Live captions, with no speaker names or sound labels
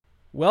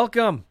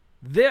Welcome.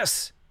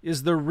 This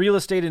is the Real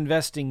Estate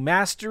Investing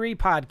Mastery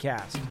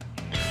Podcast.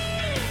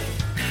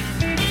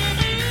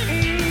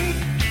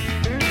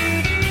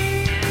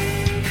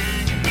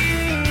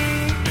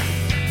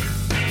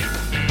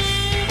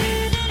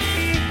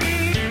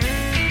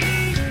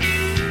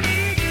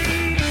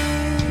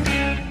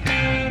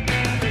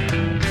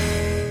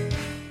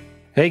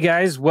 Hey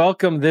guys,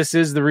 welcome. This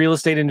is the Real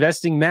Estate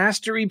Investing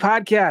Mastery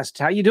Podcast.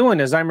 How you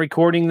doing? As I'm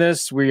recording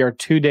this, we are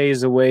 2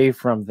 days away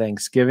from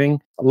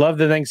Thanksgiving. I love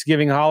the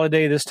Thanksgiving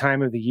holiday this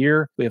time of the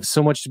year. We have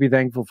so much to be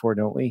thankful for,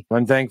 don't we?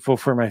 I'm thankful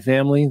for my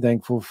family,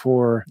 thankful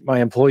for my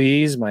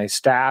employees, my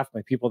staff,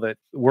 my people that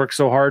work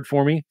so hard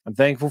for me. I'm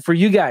thankful for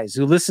you guys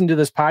who listen to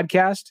this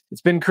podcast.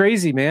 It's been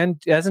crazy, man.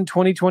 Hasn't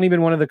 2020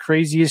 been one of the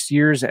craziest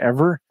years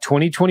ever?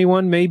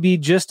 2021 may be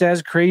just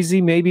as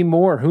crazy, maybe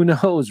more. Who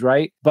knows,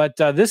 right? But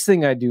this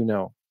thing I do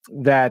know,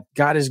 that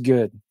God is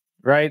good,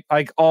 right?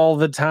 Like all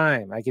the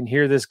time. I can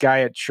hear this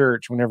guy at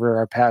church whenever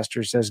our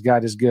pastor says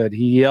God is good.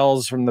 He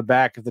yells from the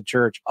back of the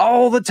church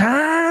all the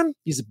time.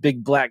 He's a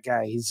big black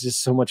guy. He's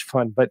just so much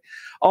fun, but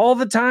all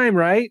the time,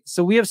 right?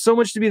 So we have so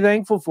much to be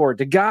thankful for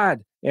to God.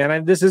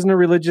 And this isn't a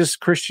religious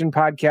Christian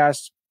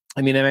podcast.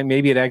 I mean,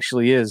 maybe it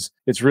actually is.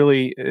 It's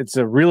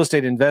a real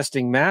estate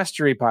investing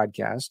mastery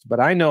podcast, but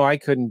I know I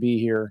couldn't be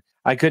here.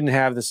 I couldn't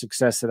have the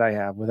success that I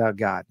have without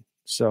God.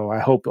 So I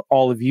hope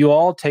all of you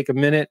all take a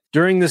minute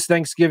during this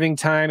Thanksgiving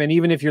time. And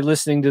even if you're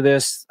listening to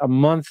this a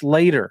month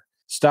later,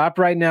 stop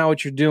right now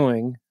what you're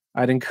doing.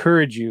 I'd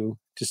encourage you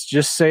to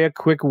just say a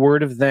quick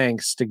word of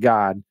thanks to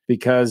God,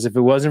 because if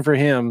it wasn't for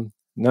him,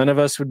 none of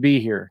us would be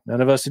here.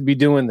 None of us would be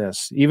doing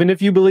this. Even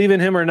if you believe in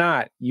him or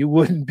not, you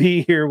wouldn't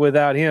be here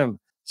without him.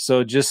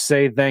 So just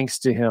say thanks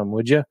to him,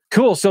 would you?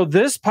 Cool. So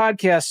this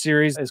podcast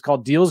series is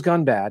called Deals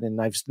Gone Bad. And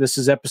this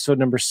is episode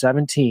number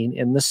 17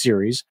 in the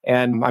series.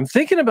 And I'm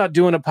thinking about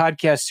doing a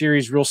podcast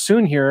series real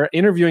soon here,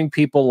 interviewing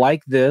people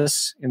like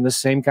this in the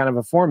same kind of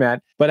a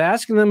format, but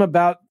asking them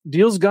about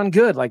deals gone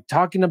good, like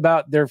talking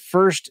about their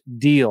first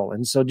deal.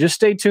 And so just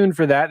stay tuned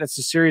for that. That's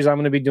the series I'm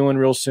going to be doing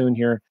real soon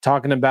here,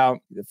 talking about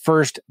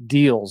first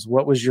deals.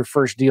 What was your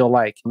first deal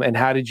like? And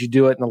how did you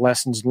do it? And the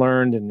lessons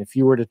learned. And if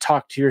you were to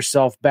talk to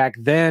yourself back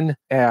then,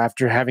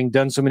 after having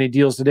done so many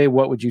deals today,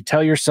 what would you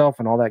tell yourself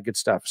and all that good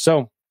stuff?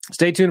 So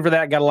stay tuned for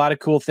that. Got a lot of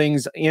cool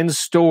things in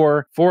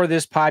store for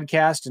this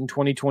podcast in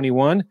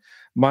 2021.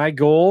 My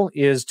goal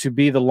is to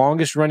be the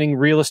longest running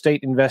real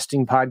estate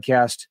investing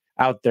podcast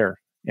out there.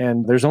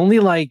 And there's only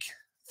like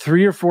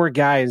 3 or 4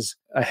 guys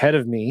ahead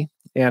of me.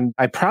 And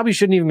I probably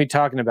shouldn't even be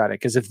talking about it,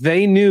 because if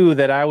they knew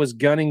that I was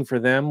gunning for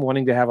them,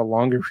 wanting to have a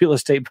longer real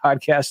estate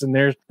podcast than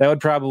theirs, that would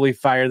probably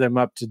fire them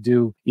up to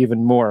do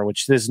even more,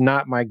 which is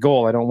not my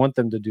goal. I don't want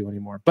them to do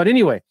anymore. But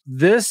anyway,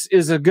 this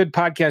is a good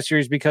podcast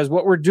series because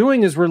what we're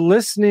doing is we're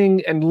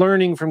listening and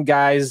learning from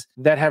guys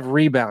that have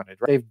rebounded.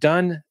 Right? They've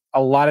done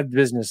a lot of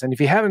business. And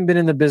if you haven't been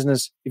in the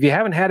business, if you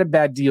haven't had a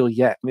bad deal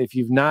yet, if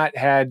you've not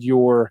had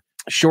your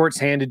shorts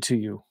handed to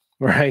you,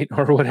 right,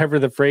 or whatever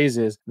the phrase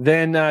is,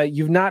 then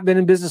you've not been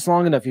in business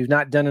long enough. You've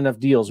not done enough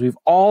deals. We've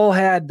all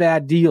had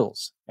bad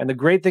deals. And the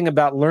great thing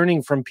about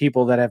learning from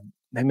people that have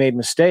made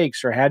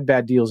mistakes or had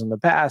bad deals in the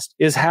past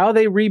is how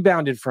they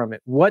rebounded from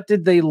it. What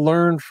did they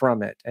learn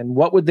from it? And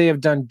what would they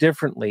have done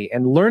differently?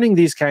 And learning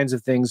these kinds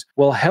of things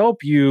will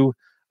help you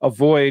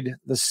avoid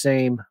the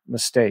same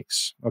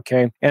mistakes.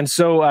 Okay. And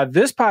so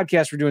this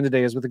podcast we're doing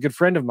today is with a good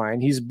friend of mine.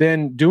 He's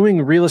been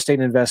doing real estate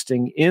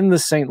investing in the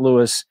St.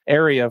 Louis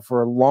area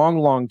for a long,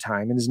 long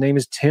time. And his name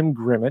is Tim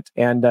Grimmett.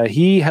 And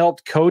he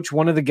helped coach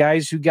one of the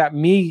guys who got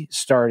me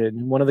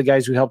started, one of the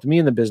guys who helped me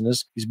in the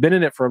business. He's been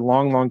in it for a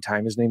long, long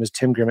time. His name is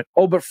Tim Grimmett.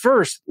 Oh, but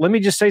first, let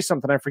me just say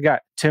something I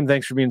forgot. Tim,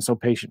 thanks for being so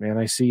patient, man.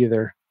 I see you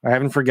there. I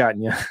haven't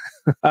forgotten you.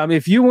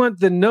 If you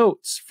want the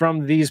notes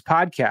from these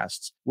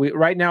podcasts,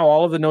 right now,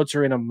 all of the notes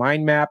are in a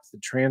mind map, the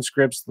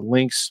transcripts, the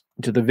links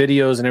to the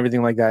videos and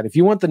everything like that. If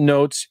you want the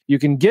notes, you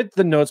can get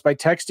the notes by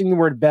texting the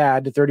word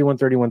BAD to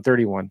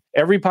 313131.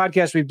 Every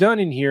podcast we've done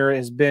in here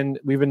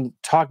we've been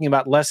talking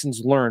about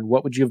lessons learned.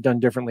 What would you have done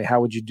differently?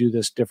 How would you do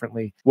this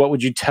differently? What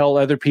would you tell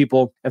other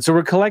people? And so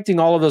we're collecting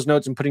all of those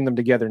notes and putting them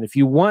together. And if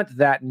you want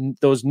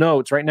those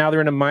notes, right now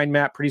they're in a mind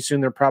map. Pretty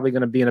soon they're probably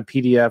going to be in a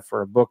PDF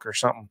or a book or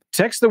something.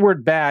 Text the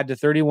word BAD to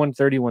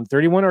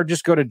 313131 or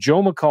just go to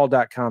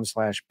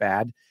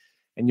joemccall.com/BAD.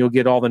 and you'll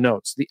get all the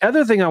notes. The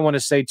other thing I want to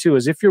say too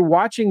is if you're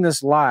watching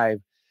this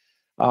live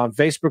on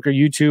Facebook or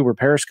YouTube or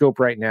Periscope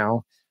right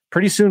now,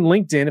 pretty soon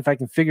LinkedIn, if I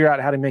can figure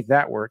out how to make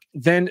that work,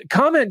 then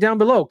comment down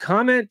below.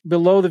 Comment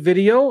below the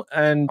video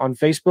and on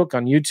Facebook,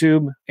 on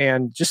YouTube,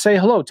 and just say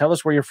hello. Tell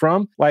us where you're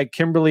from. Like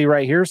Kimberly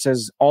right here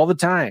says all the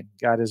time,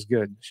 God is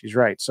good. She's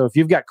right. So if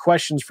you've got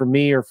questions for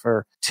me or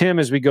for Tim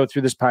as we go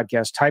through this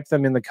podcast, type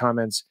them in the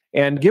comments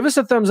and give us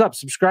a thumbs up.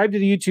 Subscribe to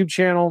the YouTube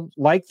channel,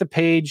 like the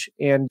page,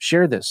 and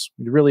share this.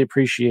 We really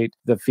appreciate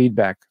the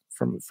feedback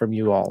from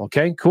you all.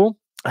 Okay, cool.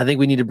 I think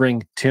we need to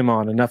bring Tim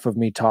on. Enough of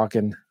me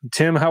talking.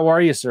 Tim, how are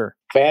you, sir?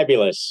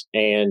 Fabulous.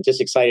 And just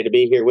excited to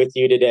be here with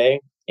you today.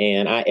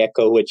 And I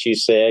echo what you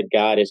said.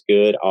 God is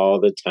good all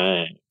the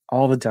time.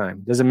 All the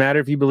time. Doesn't matter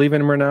if you believe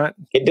in him or not.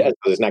 It does,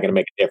 but it's not going to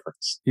make a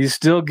difference. He's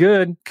still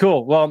good.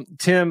 Cool. Well,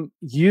 Tim,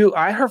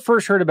 I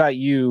first heard about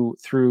you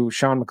through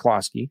Sean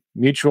McCloskey,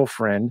 mutual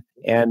friend.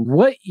 And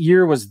what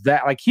year was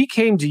that? Like, he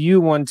came to you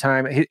one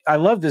time. I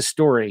love this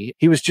story.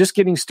 He was just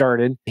getting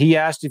started. He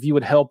asked if you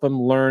would help him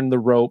learn the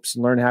ropes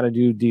and learn how to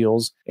do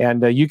deals.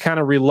 And you kind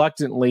of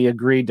reluctantly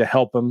agreed to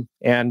help him.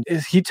 And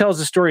he tells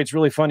a story. It's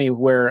really funny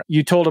where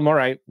you told him, all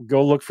right,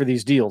 go look for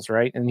these deals,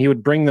 right? And he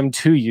would bring them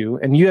to you.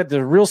 And you had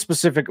the real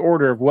specific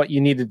order of what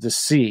you needed to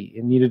see.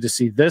 You needed to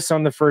see this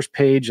on the first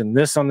page and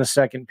this on the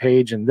second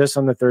page and this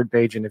on the third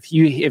page. And if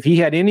he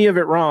had any of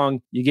it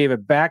wrong, you gave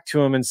it back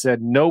to him and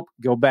said, nope,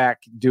 go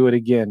back, do it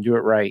again, do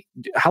it right.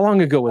 How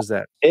long ago was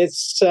that?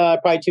 It's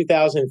probably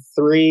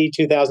 2003,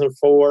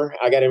 2004.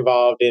 I got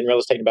involved in real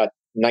estate in about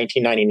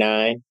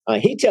 1999.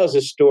 He tells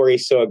a story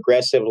so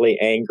aggressively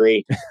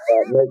angry that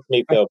it makes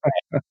me feel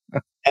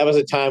bad. That was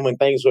a time when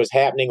things was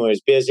happening, when it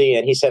was busy,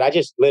 and he said, I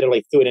just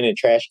literally threw it in a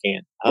trash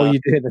can. Oh, you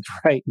did? That's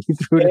right. You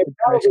threw it in a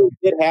trash can.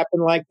 It did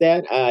happen like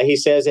that. He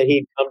says that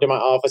he'd come to my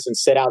office and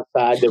sit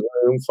outside the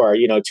room for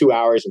 2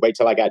 hours and wait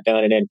till I got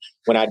done. And then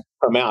when I'd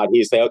come out,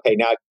 he'd say, okay,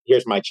 now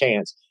here's my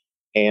chance.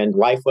 And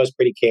life was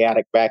pretty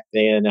chaotic back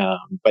then,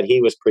 but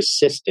he was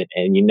persistent.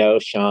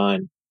 And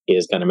Sean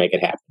is going to make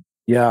it happen.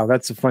 Yeah,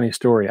 that's a funny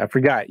story. I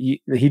forgot.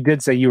 He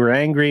did say you were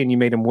angry and you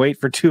made him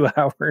wait for 2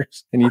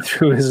 hours and you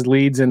threw his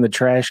leads in the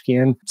trash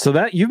can. So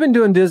that you've been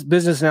doing this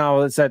business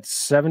now, it's at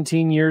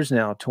 17 years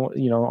now,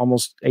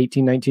 almost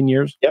 18, 19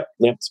 years. Yep.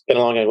 It's been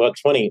a long time. Well,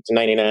 20 to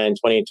 99,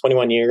 20,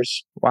 21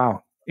 years.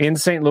 Wow. In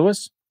St.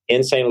 Louis?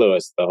 In St.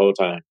 Louis the whole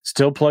time.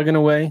 Still plugging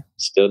away?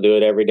 Still do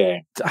it every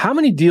day. How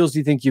many deals do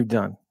you think you've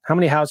done? How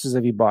many houses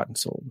have you bought and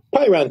sold?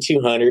 Probably around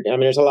 200. I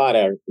mean, there's a lot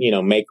of,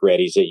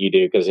 make-readies that you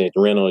do because it's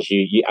rentals.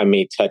 I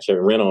may touch a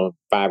rental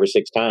 5 or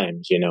 6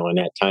 times, in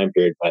that time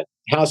period. But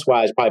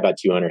house-wise, probably about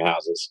 200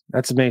 houses.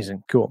 That's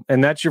amazing. Cool.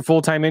 And that's your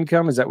full-time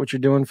income? Is that what you're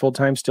doing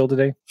full-time still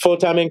today?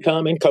 Full-time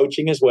income and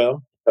coaching as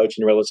well.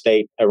 Coaching the real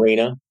estate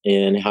arena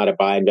and how to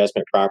buy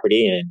investment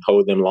property and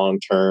hold them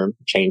long-term,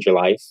 change your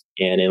life,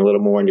 and a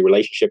little more into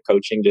relationship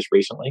coaching just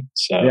recently.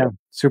 So yeah,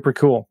 super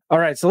cool. All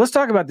right. So let's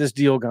talk about this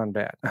deal gone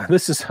bad.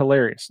 This is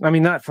hilarious. I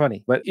mean, not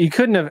funny, but you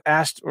couldn't have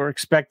asked or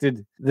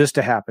expected this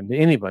to happen to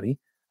anybody.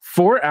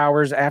 4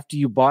 hours after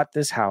you bought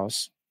this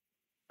house,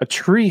 a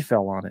tree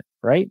fell on it,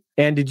 right?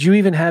 And did you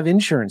even have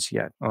insurance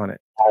yet on it?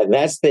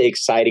 That's the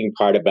exciting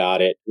part about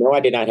it. No,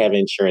 I did not have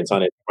insurance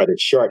on it, for the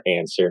short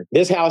answer.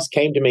 This house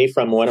came to me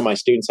from one of my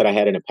students that I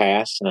had in the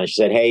past. She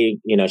said, hey,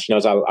 she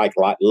knows I like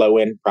a lot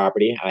low-end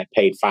property. I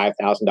paid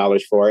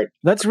 $5,000 for it.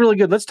 That's really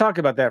good. Let's talk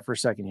about that for a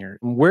second here.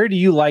 Where do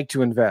you like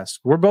to invest?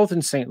 We're both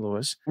in St.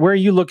 Louis. Where are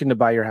you looking to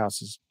buy your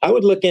houses? I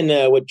would look in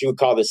what you would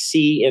call the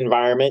C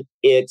environment.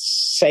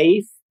 It's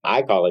safe.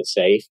 I call it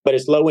safe, but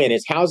it's low end.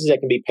 It's houses that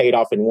can be paid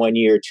off in 1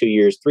 year, 2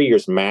 years, 3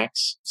 years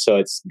max. So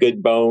it's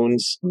good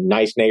bones,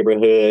 nice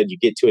neighborhood. You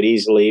get to it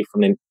easily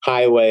from the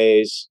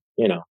highways.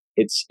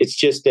 It's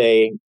just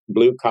a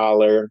blue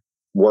collar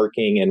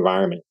working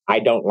environment. I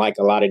don't like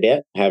a lot of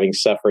debt, having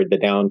suffered the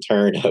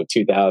downturn of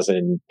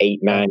 2008,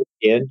 9,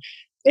 10.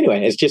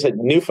 Anyway, it's just a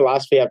new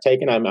philosophy I've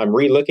taken. I'm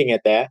re-looking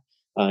at that.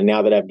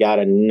 Now that I've got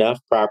enough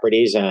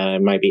properties, I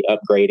might be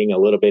upgrading a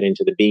little bit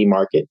into the B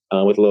market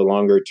with a little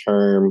longer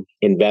term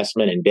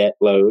investment and debt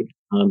load,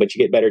 but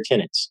you get better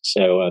tenants.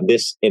 So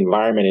this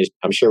environment is,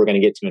 I'm sure we're going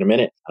to get to in a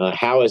minute.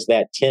 How is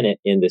that tenant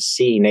in the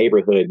C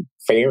neighborhood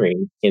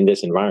faring in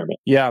this environment?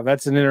 Yeah,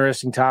 that's an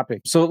interesting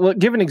topic. So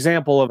give an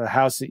example of a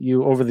house that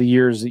you, over the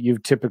years that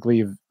you've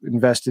typically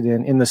invested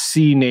in the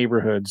C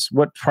neighborhoods.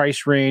 What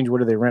price range? What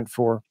do they rent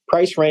for?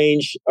 Price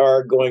range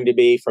are going to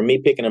be, from me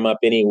picking them up,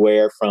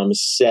 anywhere from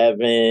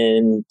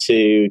 $7,000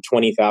 to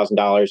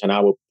 $20,000, and I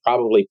will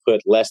probably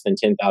put less than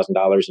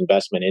 $10,000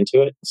 investment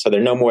into it. So they're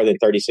no more than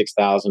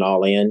 $36,000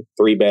 all in,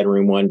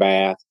 3-bedroom, 1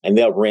 bath, and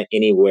they'll rent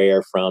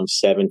anywhere from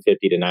 $750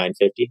 to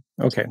 $950.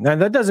 Okay, now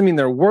that doesn't mean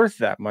they're worth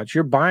that much.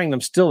 You're buying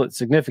them still at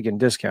significant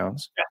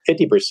discounts.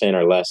 50%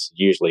 or less is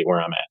usually where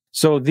I'm at.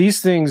 So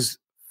these things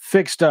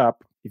fixed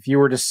up, if you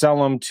were to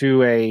sell them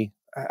to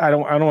I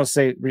don't want to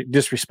say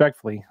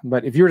disrespectfully,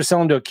 but if you were to sell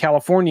them to a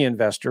California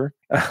investor,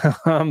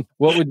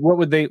 what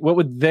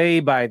would they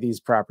buy these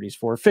properties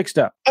for fixed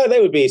up? They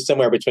would be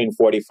somewhere between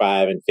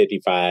 $45,000 and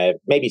 $55,000,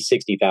 maybe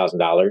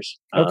 $60,000.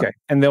 Okay,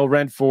 and they'll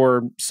rent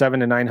for $700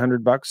 to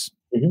 $900.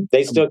 Mm-hmm.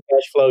 They still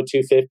cash flow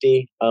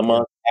 $250 a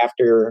month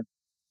after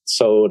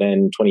sold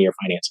and 20-year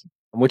financing.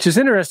 Which is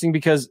interesting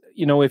because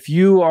if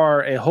you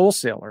are a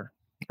wholesaler,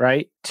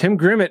 right? Tim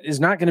Grimmett is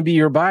not going to be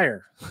your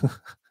buyer.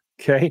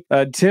 Okay.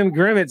 Tim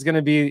Grimmett's going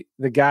to be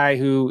the guy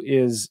who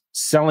is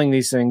selling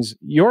these things.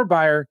 Your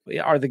buyer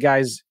are the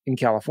guys in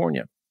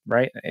California,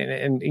 right?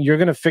 And you're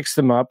going to fix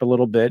them up a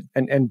little bit.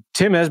 And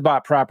Tim has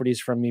bought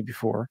properties from me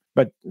before,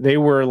 but they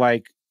were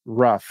like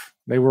rough.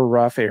 They were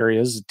rough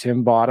areas.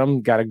 Tim bought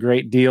them, got a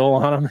great deal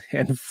on them,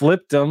 and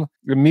flipped them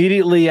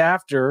immediately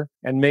after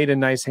and made a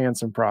nice,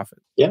 handsome profit.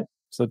 Yeah.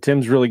 So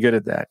Tim's really good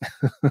at that,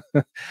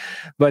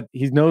 but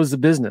he knows the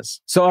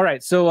business. So, all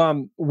right.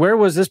 So, where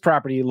was this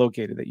property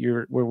located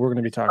where we're going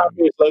to be talking?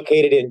 Property is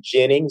located in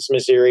Jennings,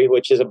 Missouri,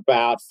 which is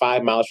about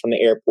 5 miles from the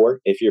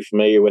airport. If you're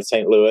familiar with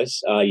St.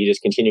 Louis, you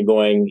just continue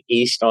going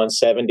east on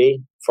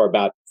 70 for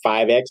about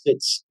 5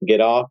 exits,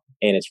 get off,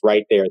 and it's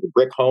right there. The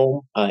brick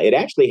home. It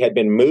actually had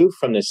been moved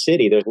from the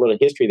city. There's a little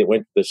history that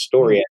went with the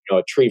story. You know,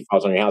 a tree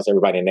falls on your house,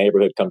 everybody in the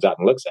neighborhood comes out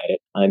and looks at it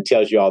and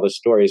tells you all the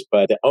stories.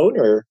 But the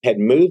owner had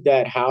moved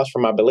that house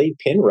from, I believe,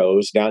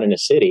 Penrose down in the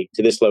city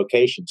to this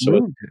location. So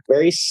it's a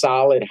very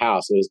solid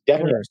house. It was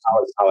definitely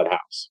a solid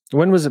house.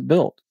 When was it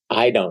built?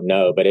 I don't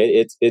know, but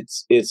it's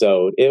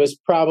old. It was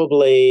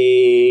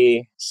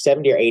probably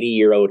 70 or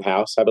 80-year-old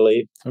house, I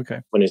believe. Okay.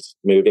 When it's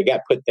moved, it got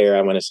put there,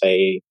 I want to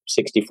say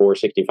 64,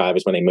 65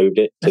 is when they moved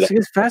it.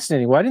 It's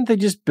fascinating. Why didn't they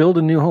just build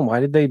a new home?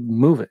 Why did they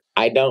move it?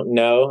 I don't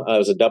know. It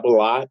was a double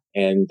lot,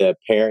 and the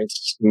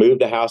parents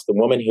moved the house. The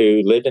woman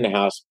who lived in the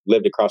house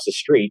lived across the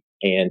street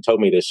and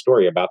told me this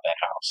story about that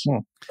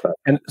house.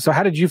 And so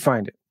how did you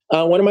find it?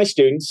 One of my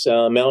students,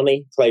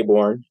 Melanie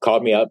Claiborne,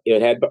 called me up.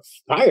 It had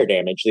fire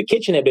damage. The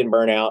kitchen had been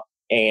burnt out,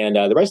 and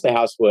the rest of the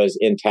house was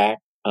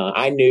intact.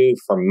 I knew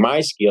from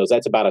my skills,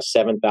 that's about a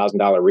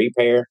 $7,000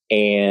 repair.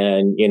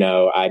 And, you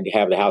know, I'd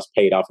have the house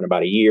paid off in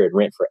about a year and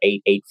rent for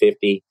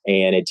 $850,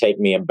 and it'd take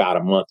me about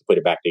a month to put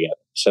it back together.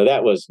 So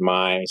that was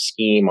my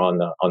scheme on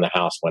the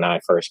house when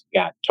I first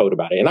got told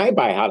about it. And I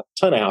buy a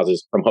ton of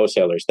houses from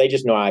wholesalers. They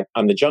just know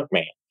I'm the junk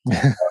man.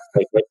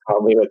 They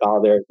call me with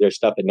all their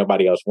stuff that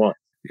nobody else wants.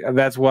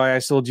 That's why I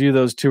sold you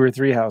those 2 or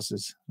 3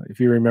 houses, if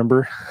you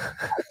remember.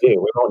 I do.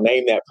 We won't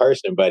name that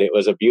person, but it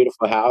was a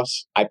beautiful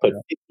house. I put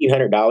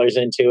 $1,500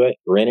 into it,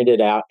 rented it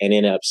out, and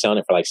ended up selling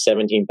it for like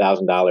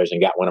 $17,000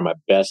 and got one of my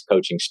best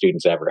coaching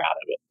students ever out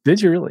of it.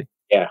 Did you really?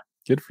 Yeah.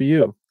 Good for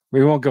you.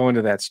 We won't go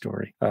into that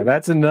story.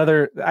 That's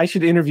I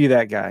should interview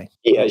that guy.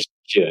 Yeah, you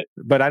should.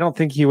 But I don't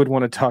think he would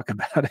want to talk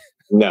about it.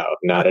 No,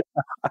 not at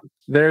all.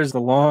 There's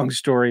the long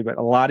story, but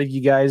a lot of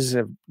you guys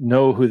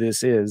know who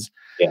this is.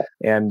 Yeah.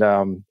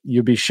 And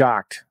you'd be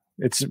shocked.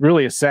 It's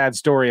really a sad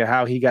story of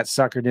how he got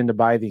suckered into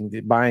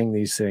buying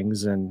these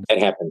things. And it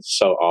happens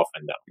so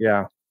often, though.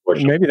 Yeah.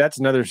 Maybe that's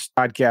another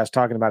podcast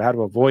talking about how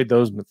to avoid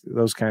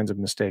those kinds of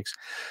mistakes.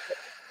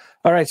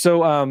 All right.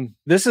 So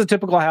this is a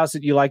typical house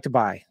that you like to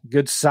buy.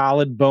 Good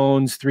solid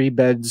bones, 3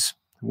 beds,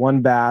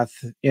 1 bath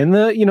in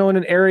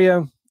an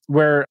area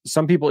where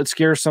it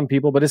scares some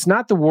people, but it's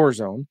not the war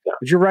zone. Yeah.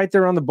 But you're right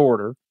there on the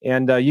border,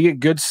 and you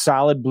get good,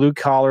 solid,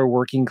 blue-collar,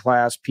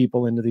 working-class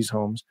people into these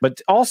homes.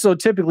 But also,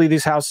 typically,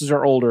 these houses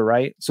are older,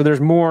 right? So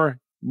there's more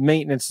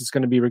maintenance that's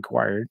going to be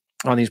required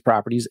on these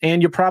properties,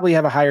 and you'll probably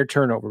have a higher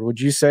turnover. Would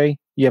you say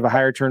you have a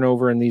higher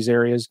turnover in these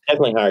areas?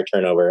 Definitely higher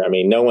turnover. I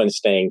mean, no one's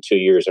staying 2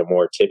 years or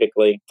more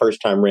typically.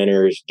 First-time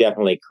renters,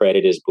 definitely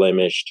credit is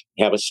blemished,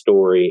 have a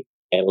story,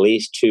 at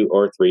least 2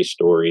 or 3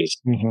 stories.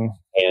 Mm-hmm.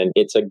 And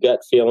it's a gut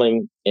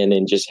feeling. And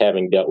then just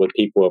having dealt with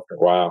people after a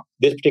while,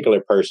 this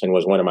particular person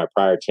was one of my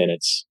prior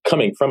tenants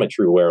coming from a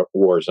true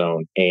war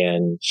zone.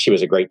 And she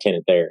was a great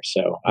tenant there.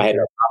 So I had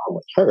no problem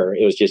with her.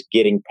 It was just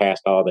getting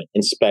past all the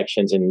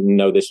inspections and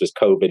this was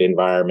COVID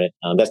environment.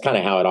 That's kind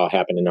of how it all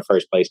happened in the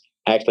first place.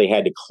 I actually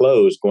had to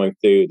close going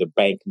through the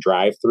bank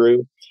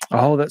drive-through.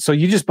 Oh, so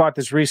you just bought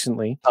this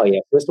recently? Oh, yeah.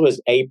 This was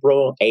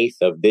April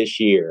 8th of this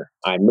year.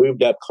 I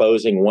moved up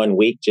closing 1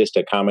 week just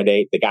to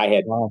accommodate. The guy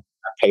had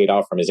paid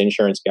off from his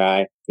insurance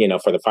guy,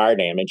 for the fire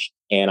damage.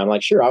 And I'm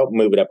like, sure, I'll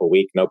move it up a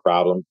week, no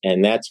problem.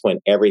 And that's when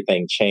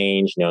everything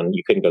changed.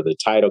 You couldn't go to the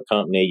title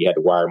company. You had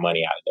to wire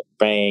money out of the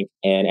bank.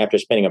 And after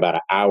spending about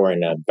an hour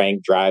in a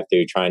bank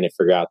drive-through trying to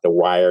figure out the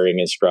wiring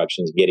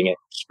instructions, getting it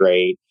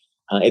straight,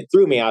 it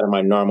threw me out of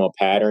my normal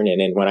pattern.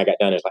 And then when I got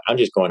done, it's like, I'm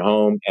just going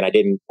home, and I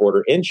didn't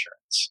order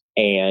insurance.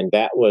 And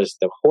that was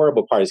the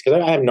horrible part, is because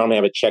I normally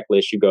have a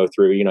checklist you go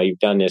through. You've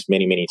done this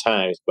many, many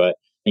times, but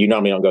you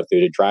normally don't go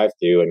through the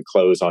drive-through and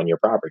close on your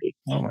property.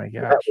 Oh my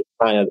gosh. That was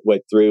kind of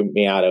what threw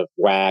me out of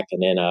whack.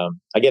 And then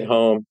I get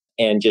home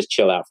and just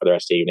chill out for the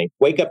rest of the evening.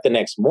 Wake up the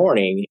next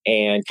morning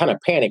and kind of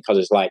panic because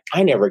it's like,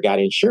 I never got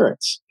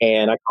insurance.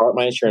 And I called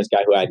my insurance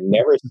guy who I'd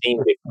never seen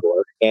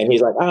before. And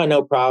he's like, oh,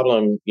 no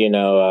problem. We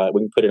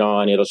can put it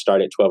on. It'll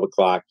start at 12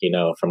 o'clock,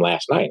 from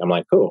last night. I'm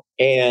like, cool.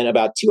 And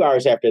about 2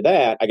 hours after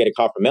that, I get a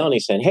call from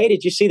Melanie saying, hey,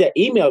 did you see that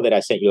email that I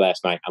sent you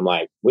last night? I'm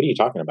like, what are you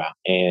talking about?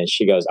 And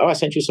she goes, oh, I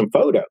sent you some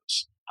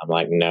photos. I'm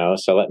like, no.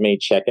 So let me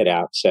check it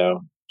out.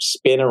 So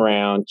spin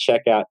around,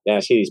 check out, and I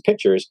see these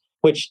pictures,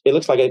 which it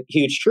looks like a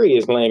huge tree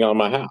is laying on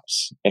my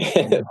house.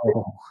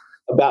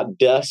 About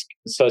dusk.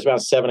 So it's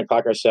about 7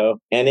 o'clock or so.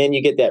 And then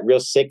you get that real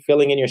sick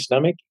feeling in your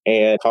stomach,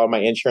 and call my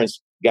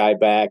insurance guy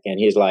back, and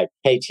he's like,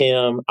 hey,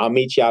 Tim, I'll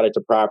meet you out at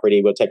the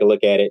property. We'll take a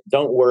look at it.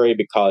 Don't worry,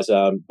 because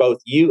both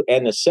you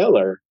and the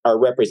seller are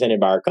represented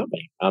by our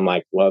company. I'm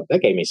like, well, that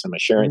gave me some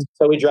assurance.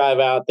 So we drive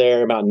out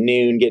there about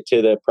noon, get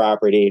to the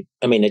property.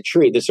 I mean,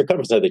 the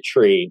circumference of the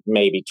tree,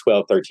 maybe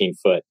 12, 13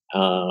 foot,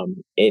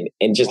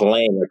 and just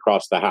laying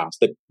across the house.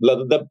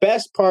 The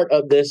best part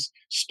of this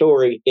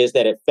story is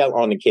that it fell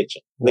on the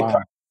kitchen.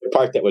 Wow. the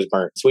part that was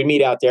burnt. So we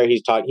meet out there.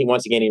 He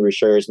once again, he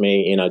reassures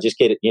me, just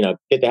get it,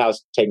 get the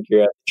house taken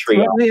care of, the tree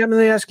Well, off. let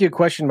me ask you a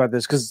question about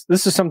this, because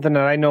this is something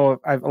that I know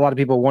a lot of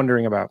people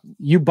wondering about.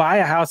 You buy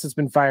a house that's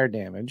been fire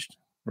damaged,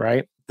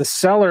 right? The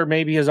seller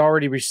maybe has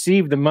already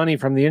received the money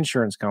from the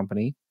insurance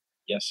company.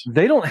 Yes. Do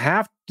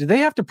they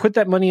have to put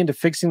that money into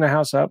fixing the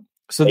house up?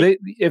 So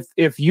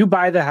if you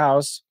buy the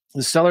house,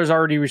 the seller's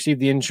already received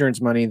the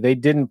insurance money. They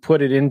didn't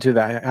put it into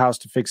the house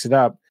to fix it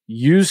up.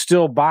 You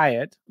still buy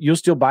it. You'll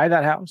still buy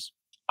that house?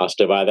 I'll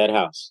still buy that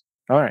house.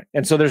 All right.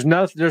 And so there's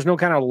no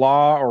kind of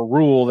law or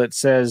rule that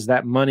says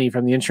that money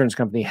from the insurance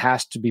company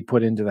has to be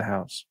put into the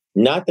house.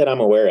 Not that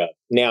I'm aware of.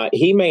 Now,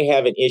 he may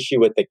have an issue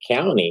with the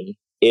county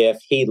if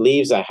he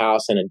leaves a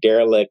house in a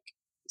derelict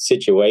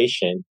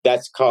situation.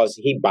 That's because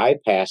he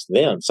bypassed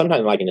them.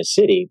 Sometimes, like in a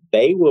city,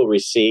 they will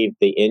receive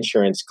the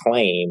insurance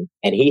claim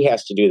and he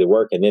has to do the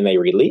work, and then they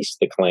release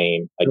the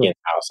claim against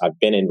the house. I've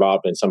been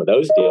involved in some of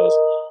those deals,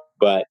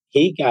 but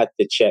he got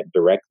the check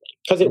directly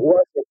because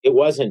it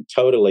wasn't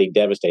totally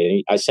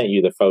devastating. I sent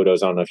you the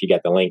photos. I don't know if you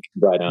got the link,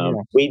 but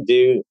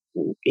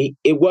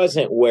it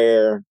wasn't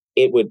where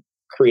it would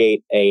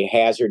create a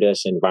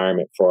hazardous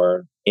environment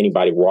for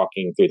anybody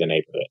walking through the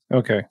neighborhood.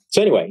 Okay.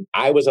 So anyway,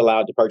 I was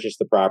allowed to purchase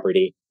the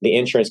property. The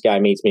insurance guy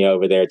meets me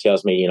over there,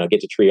 tells me,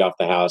 get the tree off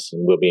the house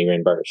and we'll be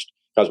reimbursed,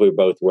 because we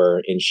both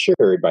were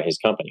insured by his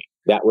company.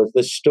 That was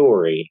the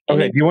story.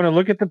 Okay. Do you want to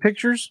look at the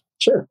pictures?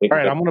 Sure. All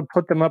right. I'm going to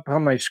put them up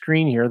on my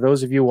screen here.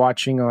 Those of you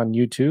watching on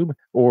YouTube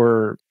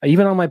or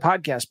even on my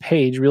podcast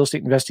page,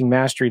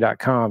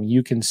 realestateinvestingmastery.com,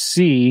 you can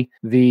see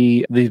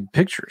the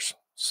pictures.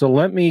 So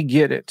let me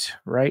get it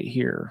right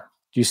here.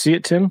 Do you see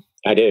it, Tim?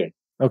 I do.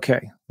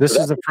 Okay. This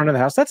is the front of the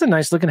house. That's a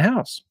nice looking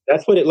house.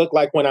 That's what it looked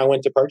like when I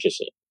went to purchase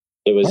it.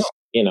 It was,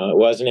 it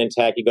wasn't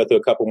intact. You go through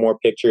a couple more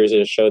pictures.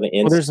 It'll show the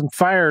inside. Well, there's some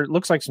fire.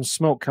 Looks like some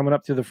smoke coming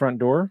up through the front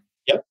door.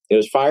 Yep. It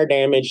was fire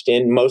damaged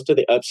in most of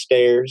the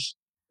upstairs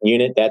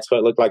unit. That's what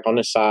it looked like on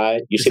the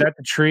side. Is that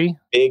the tree?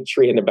 Big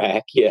tree in the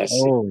back. Yes.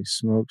 Holy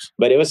smokes.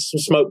 But it was some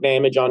smoke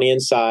damage on the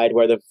inside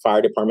where the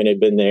fire department had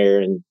been there.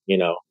 And,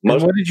 And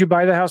what did you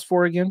buy the house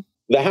for again?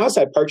 The house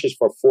I purchased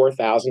for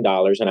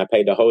 $4,000 and I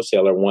paid the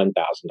wholesaler $1,000.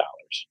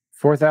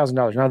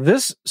 $4,000. Now,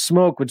 this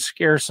smoke would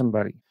scare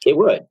somebody. It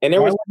would. And Why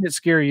wouldn't it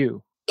scare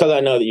you? Because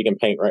I know that you can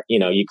paint right,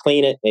 you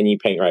clean it and you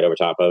paint right over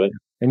top of it.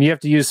 And you have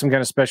to use some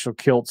kind of special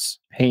Kiltz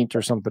paint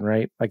or something,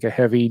 right? Like a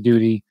heavy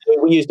duty.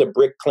 We used a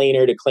brick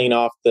cleaner to clean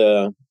off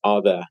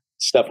all the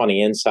stuff on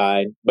the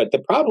inside. But the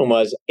problem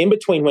was, in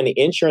between when the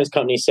insurance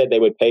company said they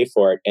would pay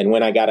for it and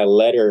when I got a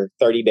letter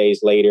 30 days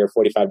later,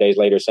 45 days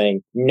later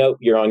saying, nope,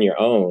 you're on your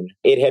own,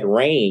 it had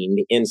rained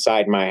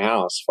inside my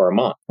house for a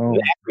month. Oh.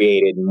 That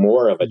created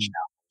more of a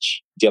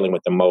challenge dealing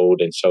with the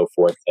mold and so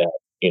forth that,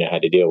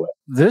 had to deal with.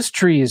 This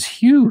tree is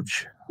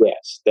huge.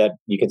 Yes, that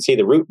you can see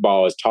the root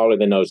ball is taller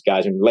than those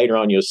guys. And later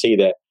on, you'll see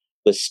that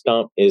the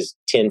stump is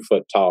 10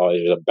 foot tall.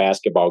 There's a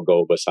basketball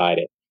goal beside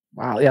it.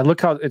 Wow. Yeah.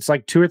 Look how it's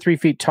like 2 or 3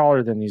 feet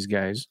taller than these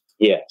guys.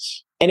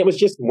 Yes. And it was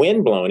just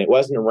wind blown. It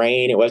wasn't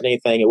rain. It wasn't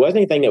anything. It wasn't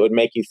anything that would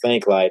make you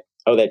think like,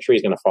 oh, that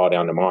tree's going to fall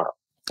down tomorrow.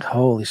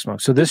 Holy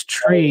smoke. So this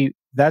tree,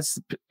 that's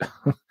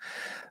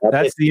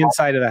the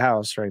inside of the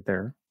house right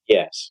there.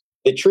 Yes.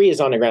 The tree is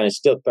on the ground. It's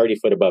still 30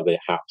 foot above the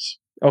house.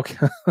 Okay.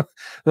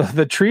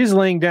 The tree's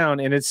laying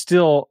down and it's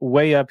still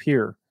way up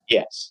here.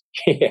 Yes.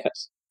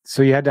 Yes.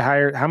 So you had to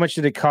hire, how much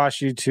did it cost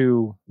you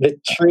to? The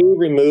tree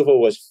removal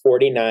was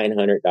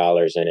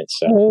 $4,900 in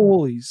itself.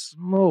 Holy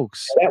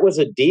smokes. That was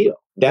a deal.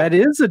 That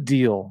is a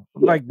deal.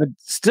 Yeah. But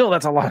still,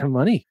 that's a lot of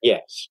money.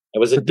 Yes. It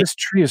was a deal. This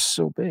tree is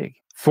so big.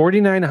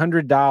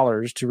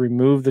 $4,900 to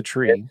remove the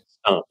tree.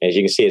 As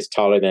you can see, it's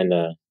taller than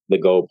the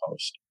goal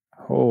post.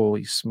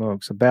 Holy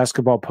smokes. A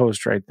basketball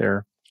post right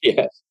there.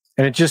 Yes.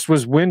 And it just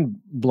was wind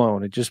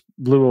blown. It just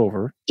blew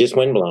over. Just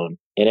wind blown.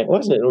 And it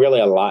wasn't really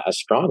a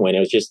strong wind. It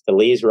was just the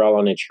leaves were all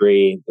on the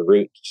tree, the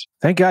roots.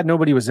 Thank God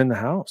nobody was in the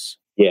house.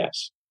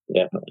 Yes,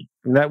 definitely.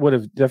 And that would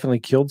have definitely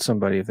killed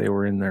somebody if they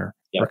were in there,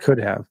 or could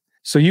have.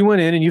 So you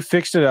went in and you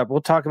fixed it up.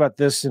 We'll talk about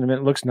this in a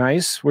minute. It looks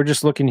nice. We're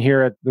just looking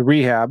here at the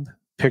rehab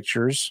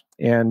pictures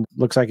and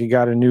looks like you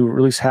got at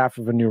least half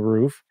of a new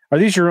roof. Are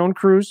these your own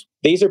crews?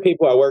 These are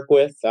people I work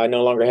with. I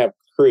no longer have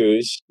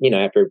crews.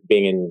 After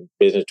being in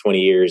business 20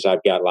 years,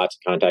 I've got lots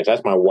of contacts.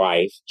 That's my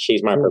wife.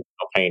 She's my personal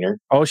painter.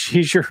 Oh,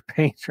 she's your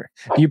painter.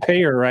 You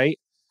pay her, right?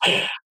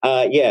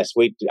 Yes,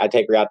 I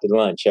take her out to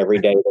lunch every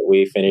day that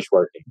we finish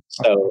working.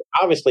 So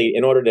obviously,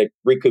 in order to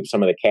recoup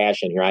some of the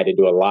cash in here, I had to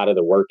do a lot of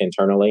the work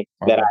internally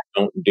that I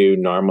don't do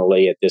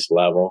normally at this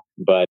level.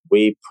 But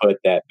we put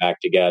that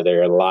back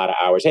together, a lot of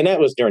hours. And that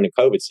was during the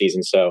COVID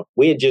season. So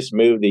we had just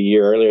moved a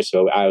year earlier.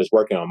 So I was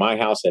working on my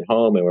house at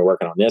home and we're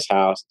working on this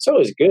house. So it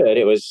was good.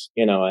 It was,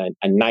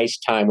 a nice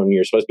time when we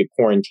were supposed to be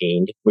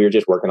quarantined. We were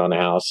just working on the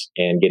house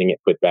and getting it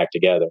put back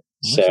together.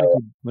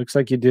 Looks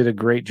like you did a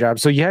great job.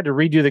 So you had to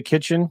redo the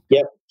kitchen?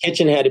 Yep.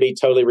 Kitchen had to be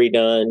totally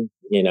redone,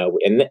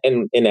 and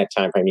in that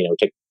time frame,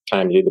 take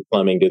time to do the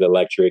plumbing, do the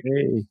electric,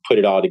 put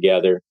it all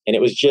together. And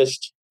it was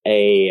just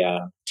a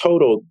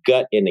total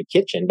gut in the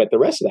kitchen, but the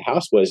rest of the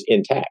house was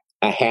intact.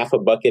 A half a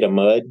bucket of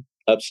mud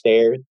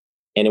upstairs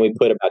And then we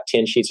put about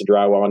 10 sheets of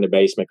drywall in the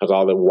basement because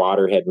all the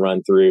water had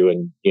run through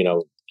and,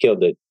 killed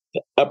the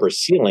upper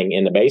ceiling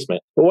in the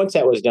basement. But once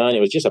that was done, it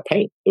was just a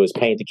paint. It was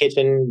paint. The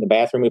kitchen, the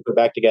bathroom, we put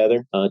back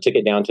together, took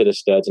it down to the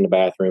studs in the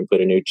bathroom,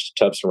 put a new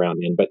tub surround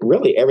in. But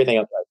really everything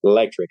else,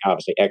 electric,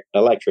 obviously,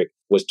 electric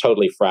was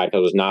totally fried because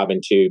it was knob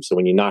and tube. So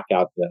when you knock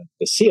out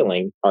the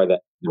ceiling or the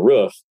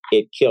roof,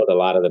 it killed a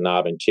lot of the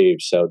knob and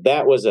tube. So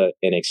that was an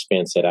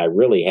expense that I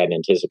really hadn't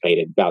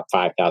anticipated, about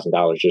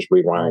 $5,000 just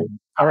rewiring.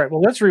 All right.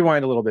 Well, let's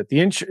rewind a little bit. The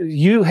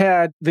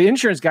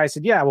insurance guy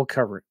said, yeah, we'll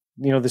cover it.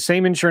 The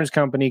same insurance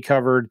company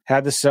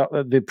had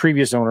the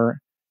previous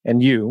owner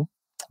and you,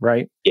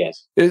 right?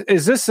 Yes.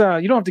 Is this,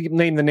 you don't have to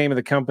name the name of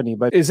the company,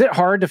 but is it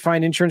hard to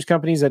find insurance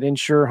companies that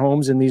insure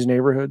homes in these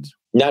neighborhoods?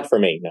 Not for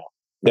me, no.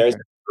 There's a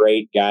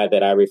great guy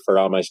that I refer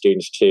all my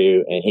students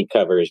to, and he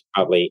covers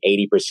probably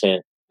 80%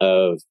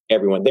 of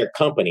everyone. Their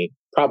company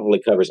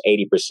probably covers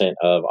 80%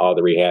 of all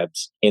the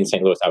rehabs in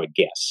St. Louis, I would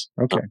guess.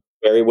 Okay.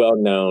 Very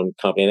well-known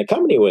company. And the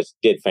company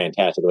did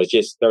fantastic. It was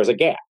just, there was a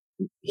gap.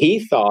 He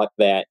thought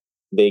that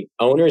the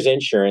owner's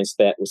insurance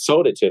that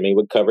sold it to me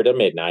would cover to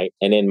midnight,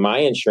 and then my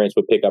insurance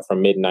would pick up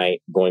from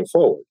midnight going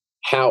forward.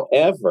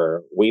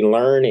 However, we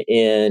learn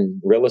in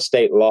real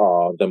estate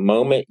law, the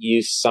moment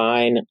you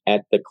sign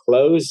at the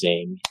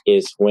closing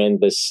is when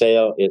the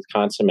sale is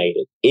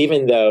consummated.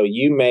 Even though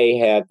you may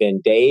have been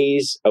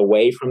days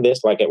away from this,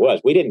 like it was.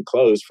 We didn't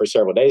close for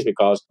several days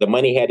because the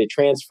money had to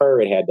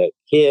transfer, it had to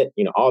hit,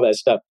 all that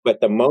stuff.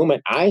 But the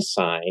moment I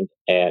signed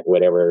at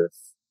whatever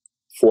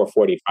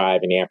 4:45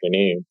 in the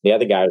afternoon, the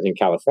other guy was in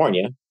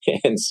California.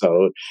 And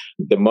so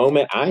the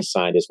moment I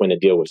signed is when the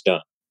deal was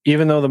done.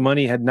 Even though the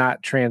money had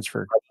not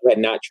transferred? Had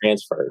not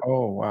transferred.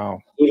 Oh, wow.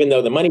 Even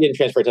though the money didn't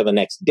transfer until the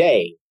next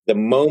day, the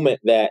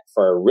moment that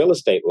for real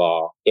estate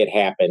law, it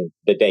happened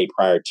the day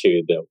prior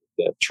to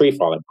the tree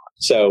falling.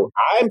 So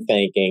I'm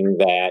thinking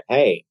that,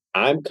 hey,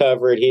 I'm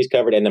covered, he's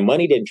covered, and the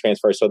money didn't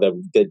transfer. So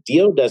the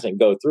deal doesn't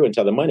go through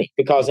until the money.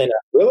 Because in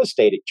a real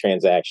estate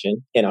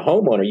transaction, in a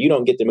homeowner, you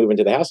don't get to move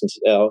into the house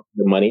until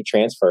the money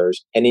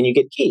transfers, and then you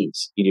get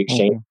keys. You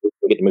exchange, you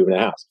get to move in the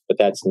house. But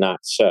that's not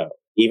so.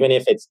 Even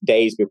if it's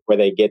days before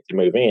they get to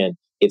move in,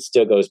 it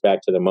still goes back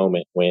to the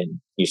moment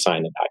when you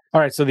sign the document.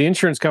 All right. So the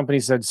insurance company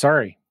said,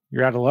 sorry,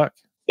 you're out of luck.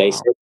 They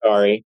said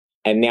sorry.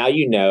 And now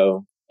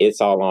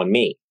it's all on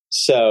me.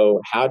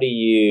 So how do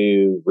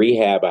you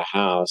rehab a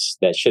house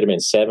that should have been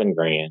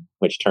 $7,000,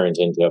 which turns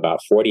into about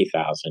 $40,000?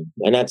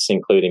 And that's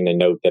including the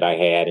note that I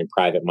had and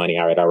private money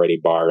I had already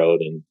borrowed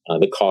and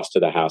the cost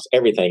of the house.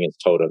 Everything is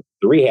total.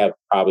 The rehab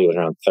probably was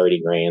around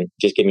 $30,000,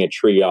 just getting a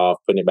tree off,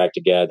 putting it back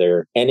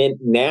together. And then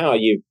now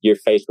you're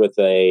faced with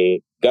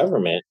a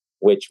government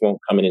which won't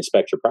come and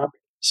inspect your property.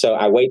 So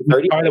I wait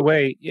 30 By the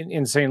way,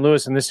 in St.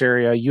 Louis, in this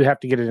area, you have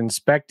to get it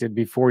inspected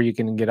before you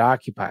can get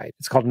occupied.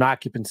 It's called an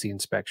occupancy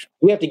inspection.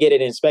 You have to get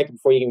it inspected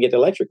before you can get the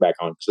electric back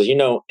on. Because, in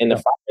the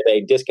fire,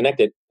 they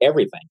disconnected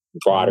everything,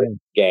 water,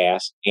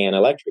 gas, and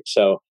electric.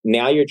 So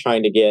now you're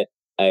trying to get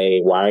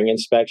a wiring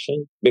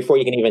inspection before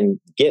you can even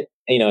get,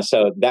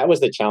 so that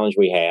was the challenge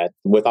we had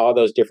with all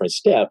those different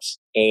steps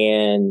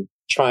and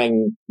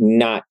trying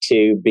not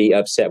to be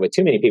upset with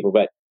too many people.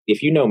 But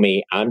if you know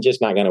me, I'm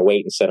just not going to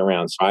wait and sit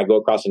around. So I go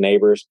across the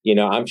neighbors, I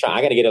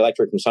got to get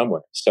electric from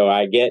somewhere. So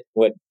I get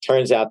what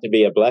turns out to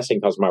be a blessing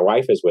because my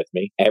wife is with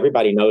me.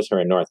 Everybody knows her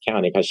in North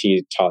County because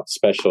she taught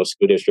special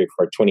school district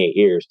for 28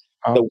 years.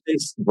 Oh. The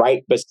ones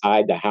right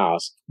beside the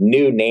house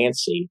knew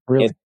Nancy.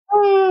 Really? And,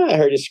 I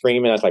heard her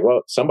screaming. I was like,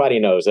 well, somebody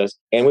knows us.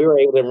 And we were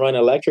able to run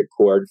electric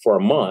cord for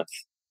a month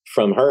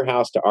from her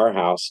house to our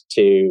house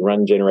to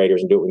run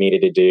generators and do what we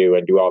needed to do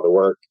and do all the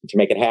work to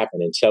make it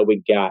happen until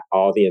we got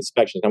all the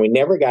inspections. And we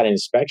never got an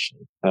inspection.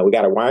 We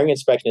got a wiring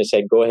inspection that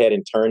said, go ahead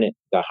and turn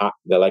the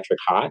electric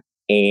hot.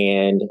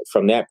 And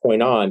from that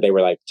point on, they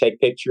were like, take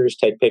pictures,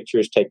 take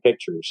pictures, take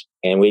pictures.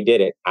 And we did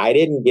it. I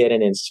didn't get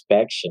an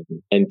inspection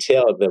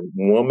until the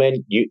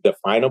woman, the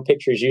final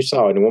pictures you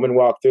saw, and the woman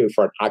walked through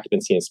for an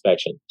occupancy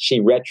inspection. She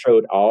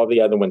retroed all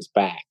the other ones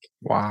back.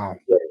 Wow.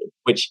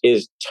 Which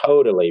is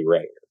totally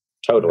rare.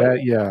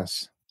 Totally.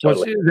 Yes.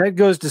 Totally. Well, that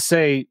goes to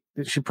say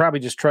that she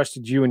probably just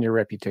trusted you and your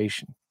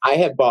reputation. I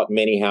have bought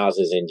many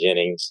houses in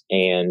Jennings,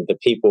 and the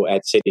people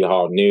at City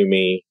Hall knew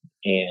me,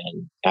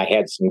 and I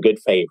had some good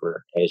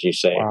favor, as you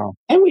say. Wow.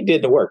 And we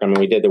did the work.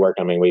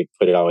 We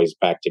put it always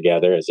back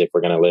together as if we're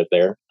going to live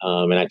there.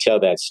 And I tell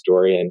that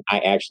story, and I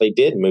actually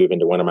did move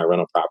into one of my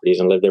rental properties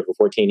and lived there for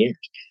 14 years.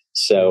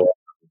 So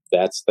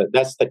that's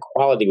the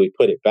quality we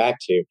put it back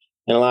to.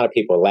 And a lot of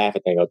people laugh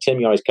at that and go,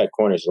 Tim, you always cut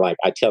corners. Like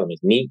I tell them,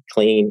 it's neat,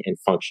 clean, and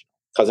functional.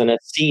 Because in a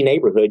C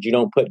neighborhood, you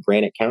don't put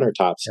granite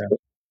countertops in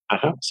a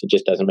house. It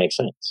just doesn't make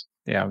sense.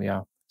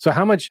 Yeah. So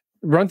how much,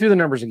 run through the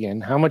numbers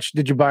again. How much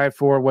did you buy it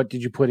for? What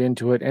did you put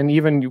into it? And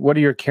even what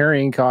are your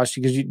carrying costs?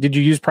 Because did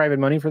you use private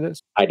money for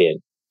this? I did.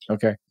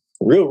 Okay.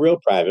 Real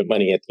private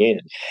money at the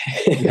end.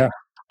 Yeah.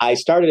 I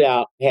started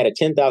out, had a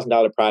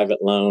 $10,000 private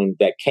loan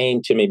that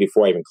came to me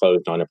before I even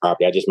closed on the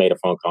property. I just made a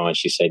phone call and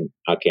she said,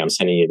 okay, I'm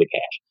sending you the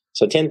cash.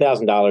 So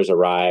 $10,000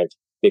 arrived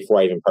before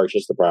I even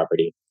purchased the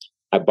property.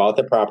 I bought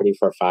the property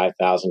for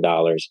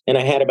 $5,000 and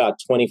I had about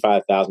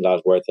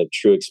 $25,000 worth of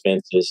true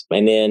expenses.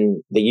 And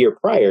then the year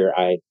prior,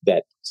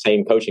 that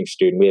same coaching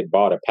student, we had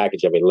bought a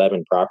package of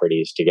 11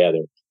 properties together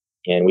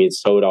and we had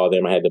sold all of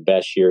them. I had the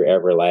best year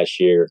ever last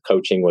year.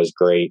 Coaching was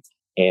great.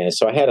 And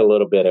so I had a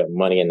little bit of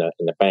money in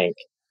the bank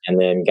and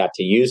then got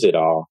to use it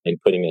all in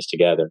putting this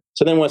together.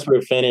 So then once we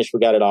were finished, we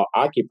got it all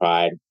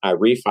occupied. I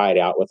refied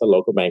out with a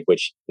local bank,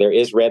 which there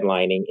is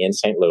redlining in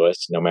St.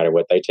 Louis, no matter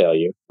what they tell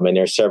you. I mean,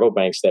 there's several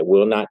banks that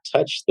will not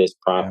touch this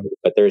property,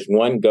 but there's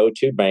one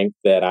go-to bank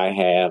that I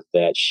have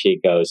that she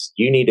goes,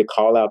 you need to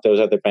call out those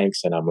other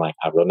banks. And I'm like,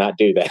 I will not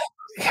do that.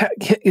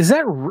 Is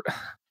that...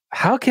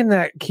 How can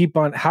that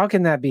how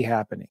can that be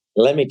happening?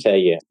 Let me tell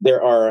you,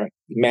 there are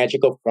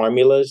magical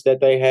formulas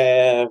that they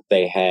have.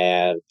 They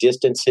have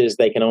distances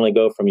they can only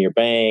go from your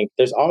bank.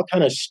 There's all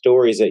kind of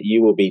stories that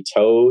you will be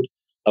told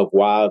of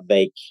why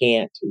they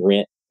can't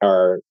rent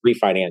or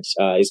refinance.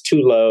 It's too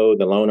low.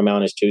 The loan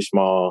amount is too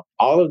small.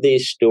 All of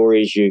these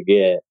stories you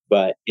get,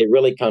 but it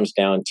really comes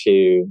down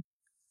to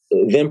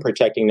them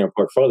protecting their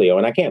portfolio.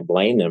 And I can't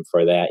blame them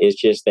for that.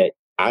 It's just that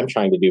I'm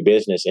trying to do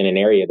business in an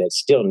area that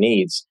still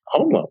needs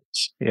home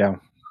loans. Yeah.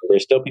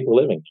 There's still people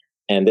living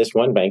there. And this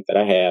one bank that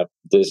I have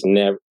has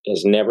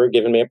never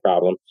given me a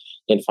problem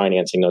in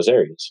financing those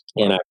areas.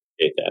 Wow. And I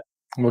appreciate that.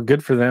 Well,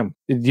 good for them.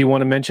 Do you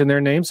want to mention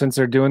their name since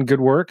they're doing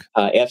good work?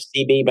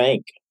 FCB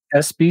Bank.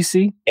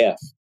 SBC? F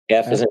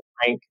is in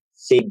Frank,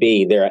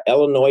 CB. They're an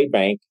Illinois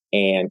bank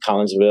and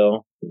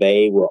Collinsville.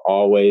 They will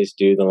always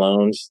do the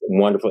loans.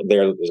 Wonderful.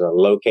 There's a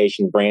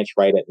location branch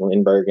right at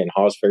Lindbergh and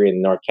Halls Ferry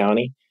in North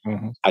County.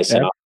 Mm-hmm. I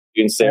sent out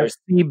students there.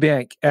 FC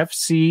Bank.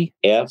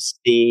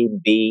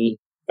 FCB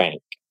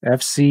Bank.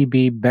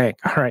 FCB Bank.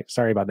 All right.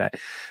 Sorry about that.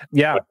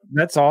 Yeah,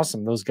 that's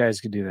awesome. Those guys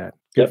could do that.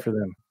 Good for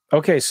them.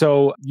 Okay.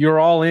 So you're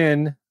all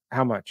in.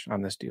 How much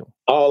on this deal?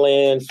 All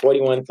in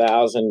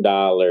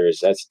 $41,000.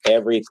 That's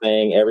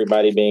everything.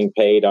 Everybody being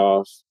paid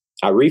off.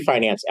 I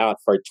refinanced out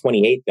for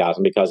 $28,000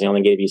 because they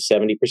only gave you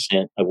 70%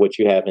 of what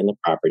you have in the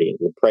property.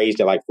 It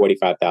appraised at like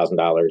 $45,000,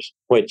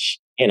 which,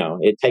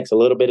 it takes a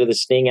little bit of the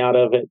sting out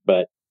of it,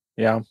 but.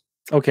 Yeah.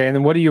 Okay. And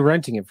then what are you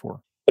renting it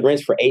for? It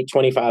rents for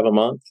 $825 a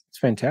month. It's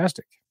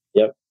fantastic.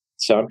 Yep.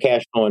 So I'm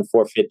cash flowing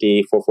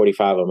 $450,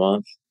 $445 a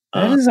month.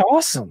 That is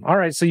awesome. All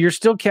right. So you're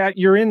still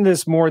you're in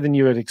this more than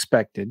you had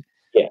expected.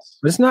 Yes.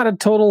 But it's not a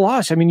total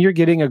loss. I mean, you're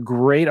getting a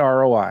great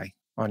ROI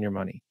on your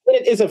money.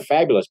 It is a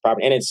fabulous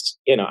property. And it's,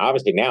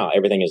 obviously now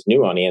everything is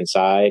new on the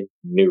inside,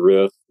 new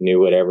roof, new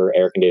whatever,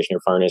 air conditioner,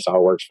 furnace,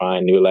 all works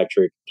fine, new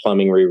electric,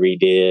 plumbing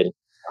redid,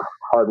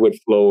 hardwood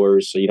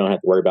floors, so you don't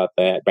have to worry about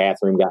that.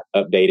 Bathroom got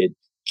updated,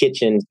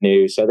 kitchen's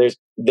new. So there's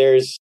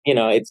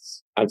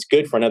it's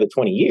good for another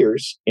 20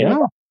 years,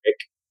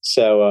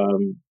 So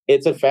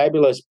it's a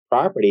fabulous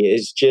property.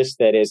 It's just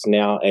that it's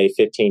now a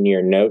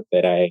 15-year note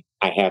that I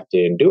have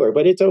to endure,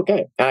 but it's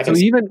okay. So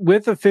even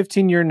with a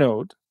 15-year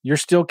note, you're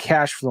still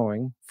cash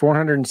flowing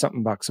 $400 and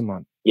something a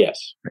month.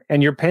 Yes.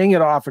 And you're paying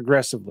it off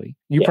aggressively.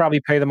 You probably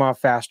pay them off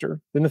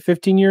faster than the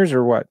 15 years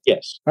or what?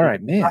 Yes. All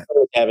right, man. I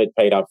have it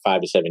paid off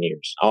 5 to 7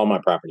 years, all my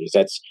properties.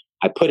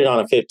 I put it on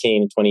a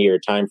 15, 20-year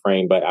time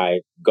frame, but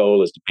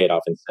goal is to pay it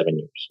off in 7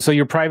 years. So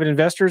your private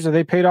investors, are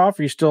they paid off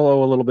or you still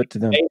owe a little bit to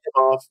them? I paid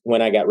them off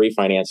when I got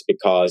refinanced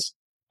because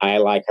I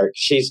like her.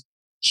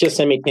 She'll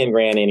send me 10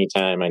 grand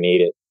anytime I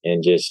need it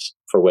and just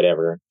for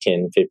whatever,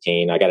 10,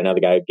 15. I got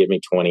another guy who give me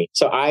 20.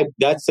 So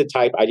that's the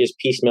type, I just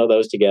piecemeal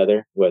those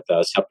together with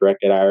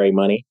self-directed IRA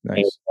money.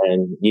 Nice.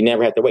 And you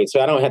never have to wait. So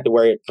I don't have to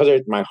worry because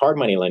there's my hard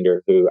money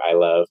lender who I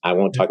love. I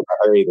won't talk about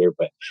her either,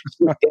 but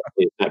she's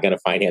definitely not going to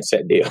finance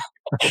that deal.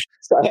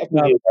 So I have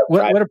to do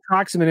what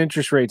approximate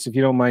interest rates, if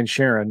you don't mind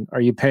sharing,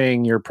 are you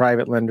paying your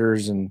private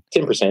lenders? And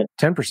 10%.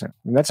 10%.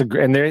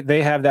 And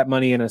they have that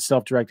money in a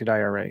self-directed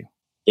IRA.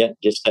 Yeah,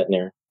 just sitting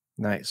there.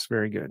 Nice.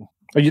 Very good.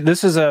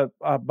 This is a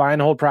buy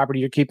and hold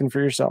property you're keeping for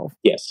yourself?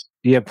 Yes.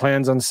 Do you have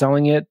plans on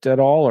selling it at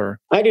all, or?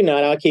 I do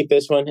not. I'll keep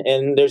this one.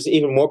 And there's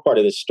even more part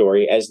of this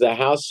story. As the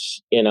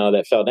house,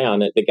 that fell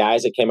down, the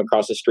guys that came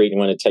across the street and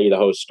want to tell you the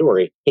whole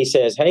story, he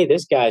says, hey,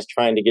 this guy's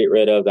trying to get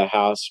rid of the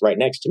house right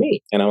next to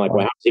me. And I'm like,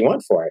 well, how does he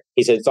want for it?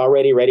 He said, it's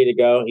already ready to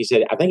go. He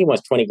said, I think he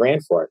wants 20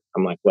 grand for it.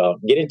 I'm like, well,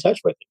 get in touch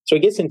with him. So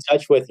he gets in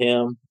touch with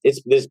him.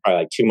 This is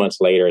probably like 2 months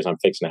later as I'm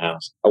fixing the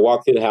house. I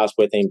walk through the house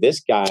with him. This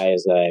guy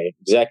is a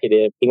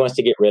executive. He wants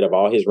to get rid of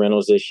all his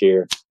rentals this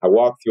year. I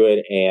walk through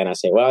it and I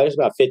say, well, there's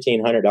about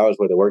 $1,500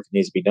 worth of work that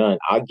needs to be done.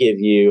 I'll give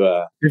you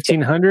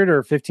 $1,500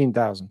 or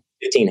 $15,000?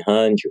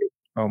 $1,500.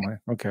 Oh my,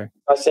 okay.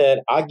 I said,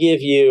 I'll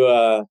give you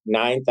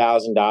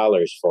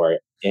 $9,000 for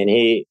it. And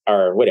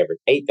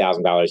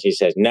 $8,000. He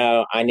says,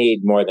 no, I need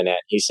more than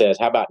that. He says,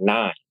 how about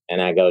 $9,000?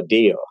 And I go,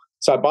 deal.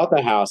 So I bought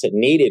the house. It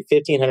needed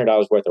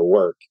 $1,500 worth of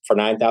work for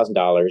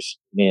 $9,000.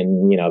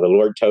 And, the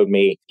Lord told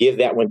me, give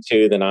that one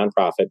to the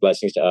nonprofit,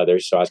 Blessings to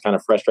Others. So I was kind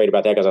of frustrated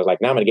about that because I was like,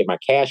 now I'm going to get my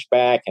cash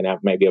back and I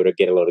might be able to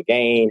get a little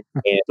gain.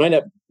 And I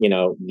ended up,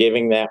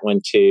 giving that one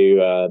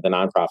to the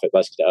nonprofit,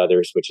 Blessings to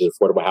Others, which is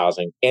affordable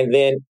housing. And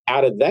then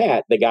out of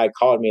that, the guy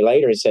called me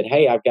later and said,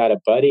 hey, I've got a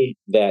buddy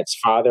that's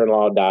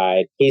father-in-law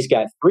died. He's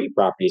got 3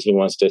 properties he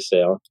wants to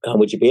sell.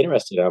 Would you be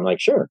interested? I'm like,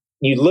 sure.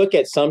 You look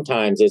at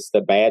sometimes it's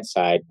the bad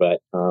side, but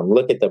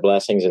look at the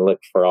blessings and look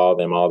for all of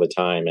them all the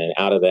time. And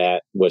out of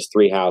that was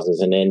 3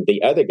 houses. And then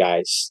the other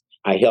guys,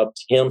 I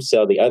helped him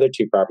sell the other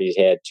 2 properties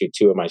he had to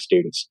 2 of my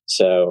students.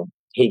 So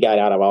he got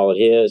out of all of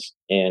his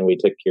and we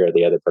took care of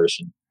the other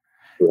person.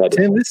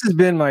 Tim, this has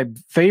been my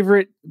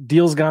favorite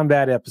Deals Gone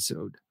Bad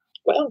episode.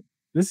 Well,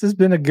 this has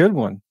been a good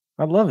one.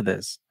 I love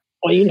this.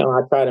 Well,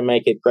 I try to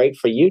make it great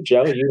for you,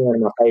 Joe. You're one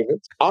of my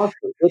favorites. Awesome.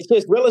 It's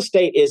just real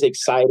estate is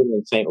exciting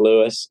in St.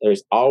 Louis.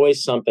 There's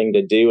always something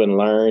to do and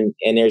learn.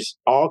 And there's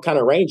all kind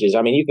of ranges.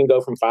 I mean, you can go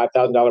from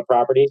 $5,000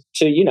 properties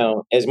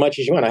to, as much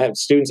as you want. I have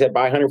students that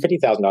buy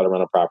 $150,000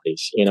 rental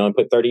properties, and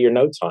put 30-year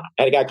notes on them.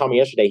 I had a guy call me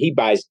yesterday. He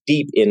buys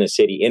deep in the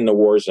city, in the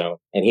war zone.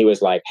 And he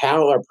was like,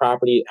 how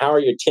are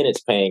your tenants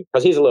paying?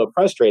 Because he's a little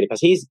frustrated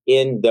because he's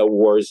in the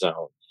war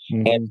zone.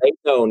 Mm-hmm. And they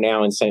know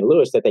now in St.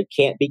 Louis that they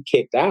can't be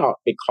kicked out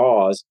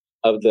because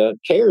of the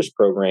CARES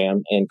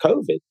program and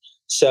COVID.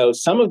 So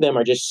some of them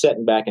are just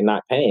sitting back and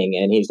not paying.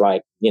 And he's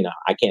like,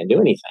 I can't do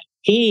anything.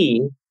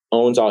 He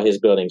owns all his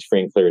buildings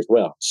free and clear as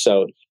well.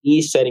 So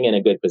he's sitting in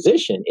a good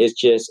position.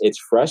 It's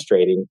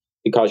frustrating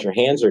because your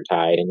hands are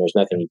tied and there's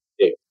nothing you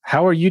can do.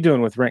 How are you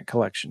doing with rent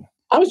collection?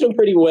 I was doing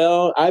pretty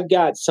well. I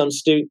got some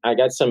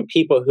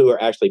people who are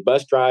actually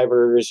bus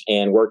drivers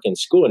and work in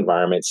school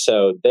environments.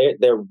 So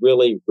they're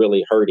really,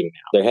 really hurting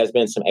now. There has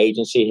been some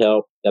agency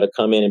help that'll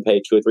come in and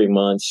pay 2 or 3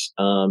 months.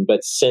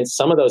 But since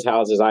some of those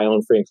houses I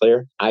own free and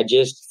clear, I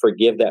just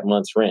forgive that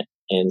month's rent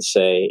and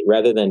say,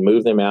 rather than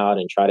move them out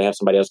and try to have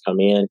somebody else come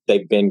in,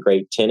 they've been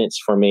great tenants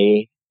for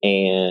me.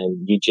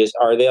 And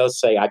they'll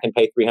say, I can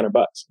pay $300. And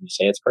you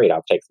say, it's great.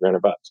 I'll take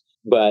 $300.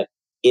 But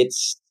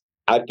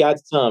I've got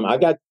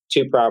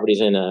 2 properties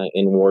in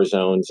war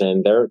zones,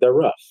 and they're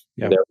rough.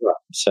 Yep. They're rough.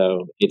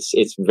 So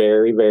it's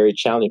very, very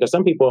challenging because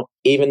some people,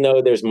 even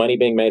though there's money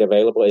being made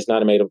available, it's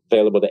not made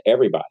available to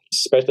everybody,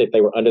 especially if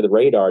they were under the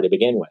radar to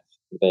begin with.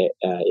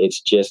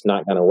 It's just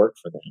not going to work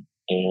for them.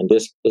 And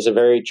this is a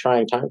very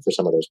trying time for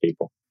some of those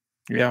people.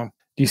 Yeah.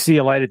 Do you see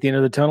a light at the end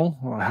of the tunnel?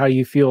 How do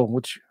you feel?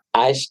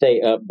 I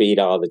stay upbeat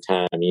all the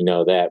time,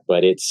 that,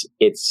 but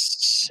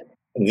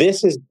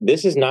this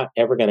is not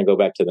ever going to go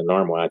back to the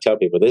normal. I tell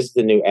people this is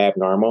the new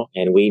abnormal,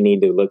 and we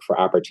need to look for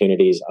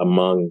opportunities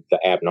among the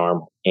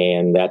abnormal.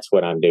 And that's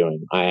what I'm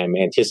doing. I am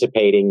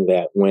anticipating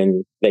that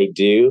when they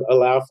do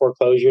allow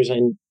foreclosures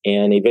and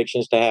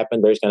evictions to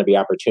happen, there's going to be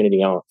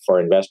opportunity for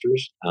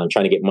investors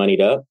trying to get moneyed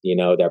up,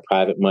 their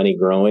private money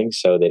growing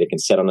so that it can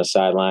sit on the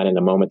sideline. And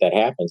the moment that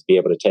happens, be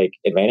able to take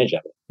advantage of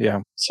it.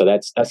 Yeah. So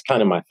that's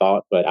kind of my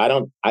thought. But I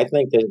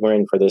think that we're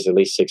in for this at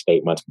least 6 to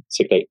 8 months,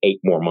 6 to 8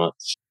 more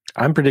months.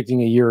 I'm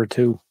predicting a year or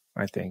 2,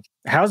 I think.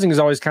 Housing is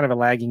always kind of a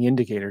lagging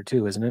indicator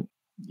too, isn't it?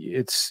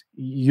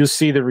 You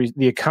see the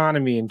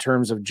economy in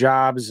terms of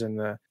jobs and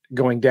the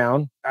going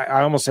down.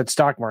 I almost said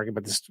stock market,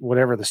 but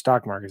whatever the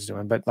stock market's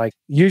doing. But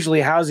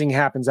usually housing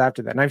happens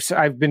after that. And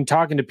I've been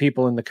talking to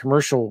people in the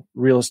commercial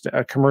real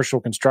estate, commercial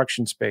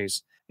construction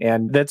space,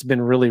 and that's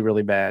been really,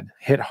 really bad.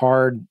 Hit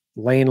hard,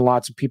 laying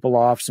lots of people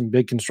off. Some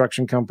big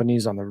construction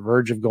companies on the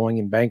verge of going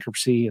in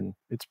bankruptcy, and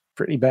it's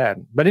pretty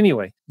bad. But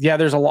anyway, yeah,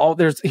 here's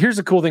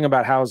the cool thing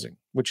about housing,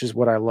 which is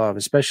what I love,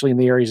 especially in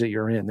the areas that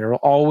you're in. There will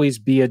always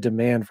be a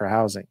demand for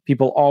housing.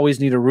 People always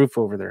need a roof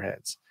over their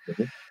heads.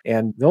 Mm-hmm.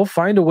 And they'll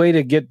find a way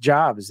to get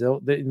jobs.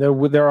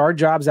 There are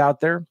jobs out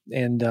there,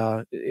 and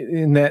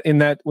in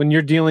that when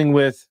you're dealing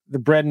with the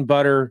bread and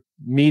butter,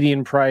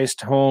 median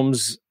priced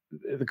homes,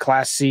 the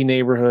Class C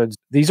neighborhoods,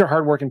 these are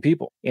hardworking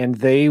people, and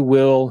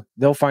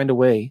they'll find a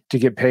way to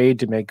get paid,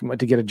 to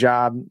get a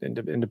job, and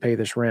to pay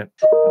this rent.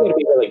 You got to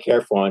be really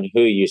careful on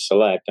who you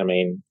select. I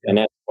mean, and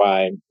that's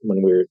why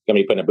when we're going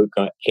to be putting a boot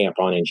camp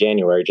on in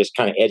January, just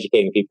kind of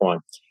educating people on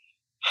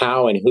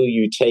how and who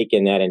you take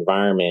in that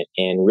environment,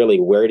 and really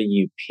where do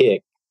you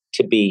pick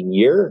to be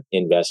your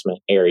investment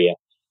area.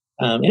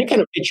 And it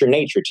kind of fits your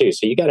nature too.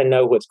 So you got to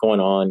know what's going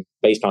on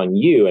based on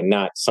you and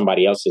not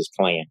somebody else's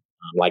plan.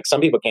 Like some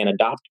people can't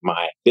adopt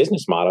my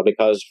business model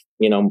because,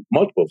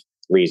 multiple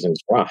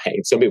reasons why.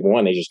 Some people,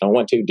 one, they just don't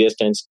want to.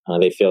 Distance.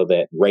 They feel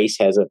that race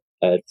has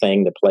a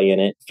thing to play in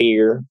it.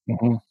 Fear.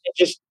 Mm-hmm. It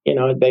just,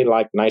 they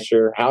like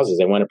nicer houses.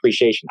 They want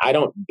appreciation. I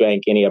don't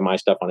bank any of my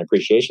stuff on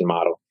appreciation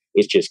model.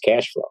 It's just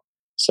cash flow.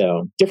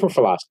 So different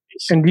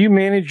philosophies. And do you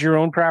manage your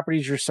own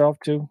properties yourself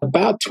too?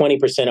 About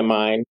 20% of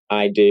mine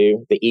I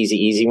do. The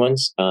easy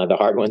ones. The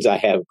hard ones, I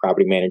have a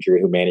property manager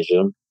who manages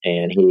them.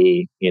 And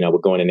he, will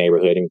go in the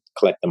neighborhood and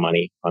collect the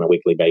money on a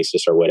weekly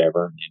basis or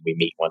whatever. And we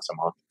meet once a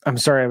month. I'm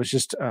sorry. I was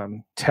just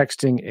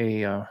texting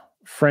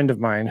friend of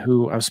mine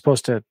who I'm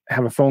supposed to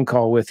have a phone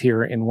call with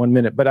here in 1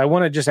 minute, but I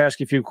want to just ask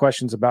you a few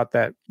questions about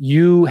that.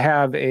 You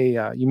have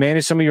you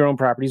manage some of your own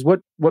properties.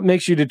 What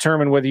makes you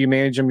determine whether you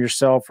manage them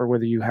yourself or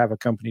whether you have a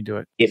company do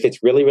it? If it's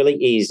really, really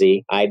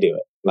easy, I do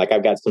it. Like I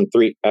got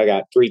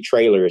three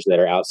trailers that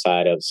are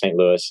outside of St.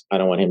 Louis. I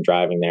don't want him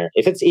driving there.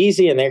 If it's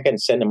easy and they can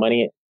send the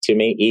money to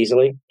me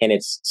easily and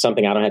it's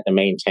something I don't have to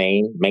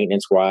maintain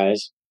maintenance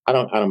wise, I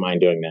don't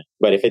mind doing that.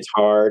 But if it's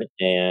hard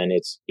and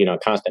it's,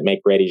 constant make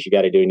readies, you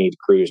got to do, need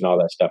crews and all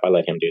that stuff, I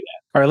let him do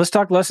that. All right, let's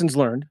talk lessons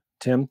learned.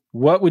 Tim,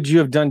 what would you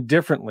have done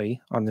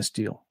differently on this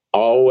deal?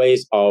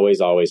 Always,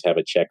 always, always have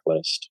a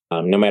checklist.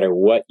 No matter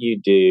what you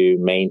do,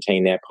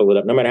 maintain that, pull it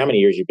up. No matter how many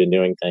years you've been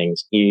doing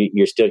things,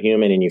 you're still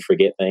human and you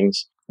forget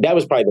things. That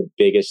was probably the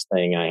biggest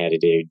thing I had to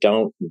do.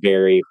 Don't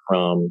vary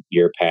from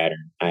your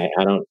pattern. I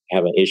don't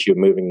have an issue of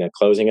moving the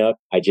closing up.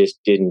 I just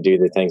didn't do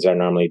the things I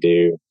normally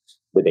do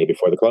the day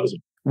before the closing.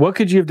 What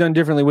could you have done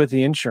differently with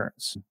the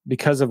insurance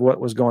because of what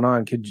was going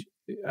on?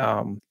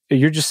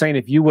 You're just saying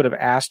if you would have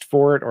asked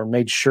for it or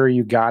made sure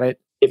you got it?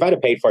 If I'd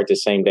have paid for it the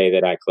same day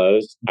that I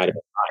closed, I'd have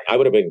been fine. I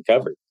would have been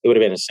covered. It would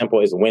have been as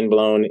simple as wind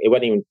blown. It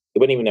wouldn't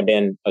even have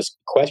been a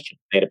question.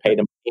 They'd have paid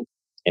them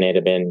and it'd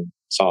have been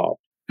solved.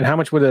 And how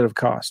much would it have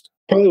cost?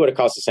 Probably would have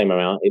cost the same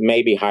amount. It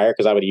may be higher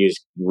because I would have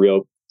used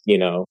real,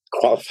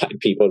 qualified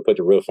people to put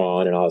the roof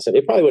on and all that stuff.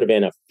 It probably would have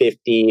been a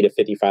 $50,000 to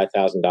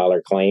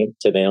 $55,000 claim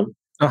to them.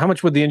 Oh, how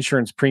much would the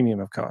insurance premium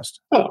have cost?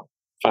 Oh,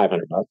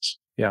 $500.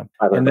 Yeah.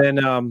 $500. And then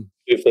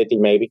 $250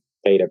 maybe,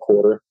 paid a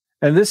quarter.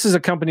 And this is a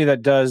company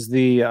that does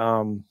the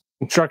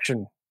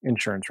construction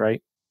insurance,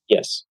 right?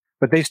 Yes.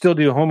 But they still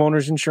do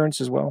homeowners insurance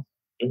as well?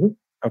 Mm-hmm.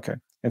 Okay.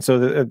 And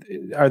so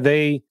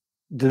do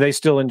they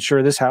still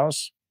insure this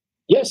house?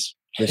 Yes.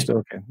 They still,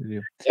 okay. They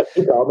do. Yep.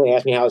 He called me,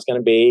 asked me how it's going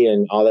to be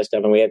and all that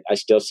stuff. And I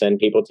still send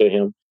people to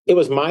him. It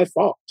was my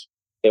fault.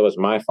 There was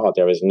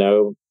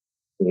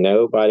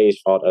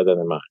nobody's fault other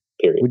than mine,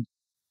 period.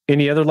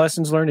 Any other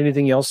lessons learned?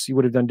 Anything else you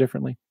would have done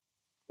differently?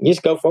 You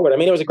just go forward. I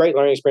mean, it was a great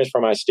learning experience for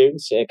my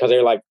students because they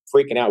were like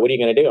freaking out. What are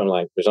you going to do? I'm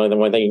like, there's only the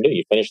one thing you can do.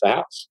 You finish the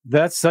house.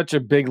 That's such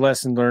a big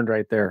lesson learned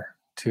right there,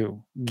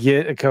 too.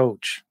 Get a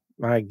coach.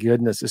 My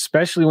goodness,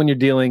 especially when you're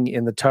dealing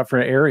in the tougher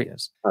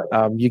areas.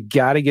 Right. You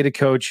got to get a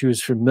coach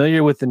who's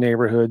familiar with the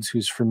neighborhoods,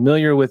 who's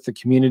familiar with the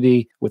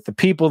community, with the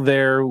people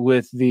there,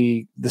 with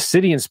the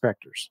city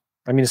inspectors.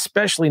 I mean,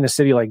 especially in a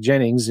city like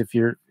Jennings, if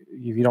you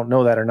don't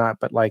know that or not,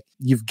 but like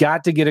you've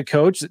got to get a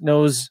coach that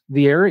knows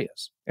the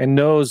areas and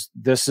knows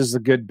this is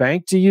a good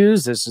bank to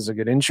use. This is a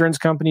good insurance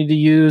company to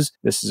use.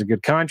 This is a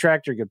good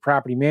contractor, good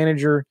property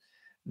manager.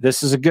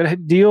 This is a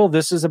good deal.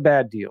 This is a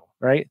bad deal,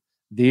 right?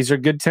 These are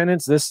good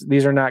tenants.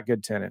 These are not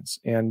good tenants.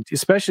 And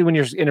especially when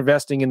you're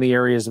investing in the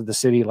areas of the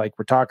city like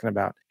we're talking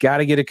about, got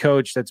to get a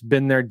coach that's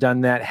been there,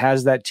 done that,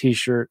 has that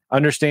t-shirt,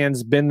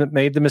 understands,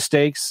 made the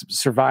mistakes,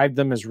 survived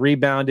them, has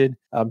rebounded.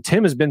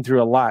 Tim has been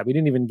through a lot. We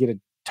didn't even get to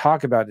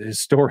talk about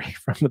his story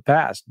from the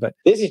past, but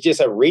this is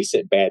just a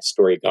recent bad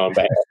story gone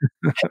back.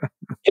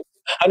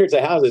 Hundreds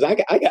of houses. I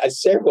got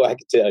several I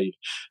could tell you,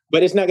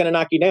 but it's not going to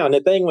knock you down. The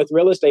thing with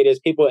real estate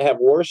is people have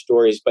war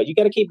stories, but you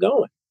got to keep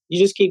going. You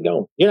just keep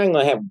going. You're not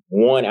going to have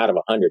 1 out of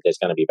 100 that's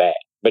going to be bad,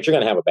 but you're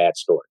going to have a bad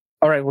story.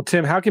 All right. Well,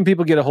 Tim, how can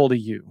people get a hold of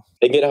you?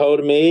 They get a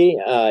hold of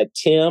me,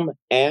 Tim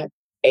at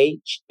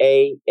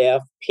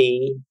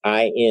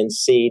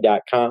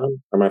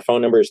HAFPINC.com, or my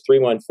phone number is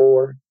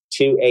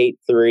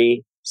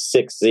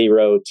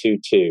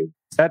 314-283-6022. Is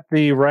that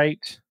the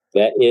right?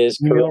 That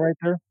is email right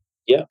there?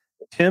 Yeah.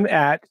 Tim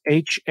at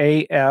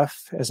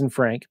HAF as in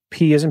Frank,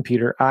 P as in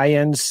Peter,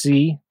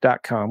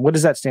 INC.com. What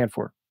does that stand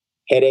for?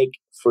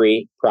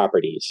 Headache-free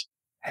properties.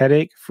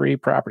 Headache-free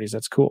properties.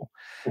 That's cool.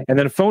 And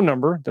then a phone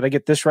number. Did I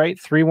get this right?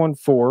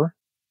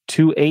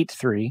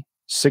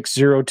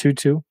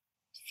 314-283-6022.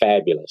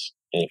 Fabulous.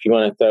 And if you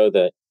want to throw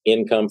the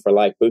Income for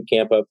Life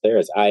Bootcamp up there,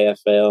 it's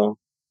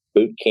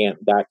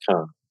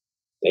IFLbootcamp.com.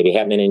 They'll be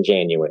happening in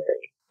January.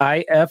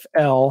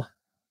 IFL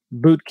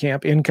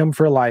Bootcamp, Income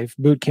for Life,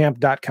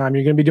 bootcamp.com.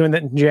 You're going to be doing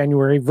that in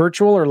January.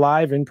 Virtual or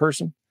live, in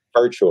person?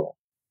 Virtual.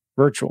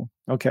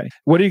 Okay.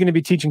 What are you going to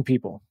be teaching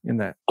people in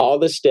that? All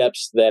the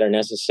steps that are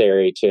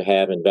necessary to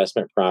have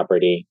investment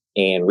property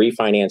and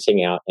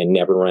refinancing out and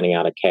never running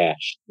out of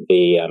cash.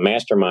 The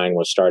mastermind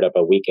will start up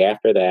a week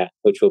after that,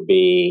 which will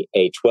be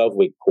a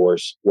 12-week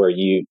course where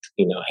you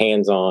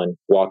hands-on,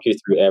 walk you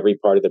through every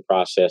part of the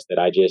process that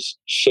I just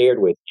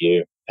shared with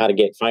you. How to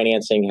get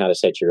financing, how to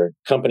set your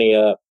company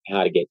up,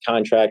 how to get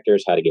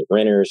contractors, how to get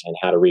renters, and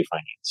how to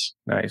refinance.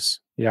 Nice.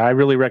 Yeah, I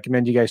really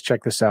recommend you guys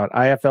check this out.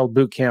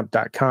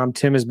 IFLbootcamp.com.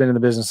 Tim has been in the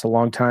business a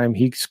long time.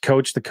 He's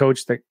coached the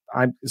coach that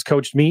has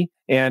coached me,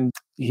 and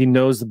he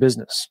knows the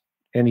business.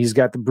 And he's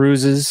got the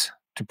bruises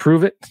to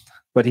prove it,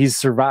 but he's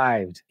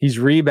survived. He's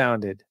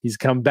rebounded. He's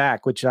come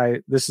back,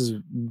 this has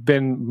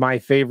been my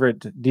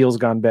favorite Deals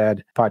Gone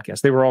Bad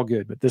podcast. They were all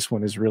good, but this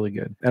one is really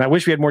good. And I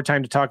wish we had more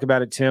time to talk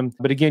about it, Tim.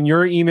 But again,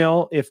 your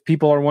email, if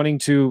people are wanting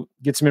to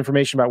get some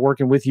information about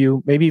working with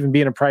you, maybe even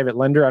being a private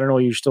lender. I don't know,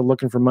 you're still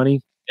looking for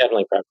money?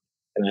 Definitely private.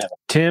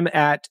 Tim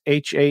at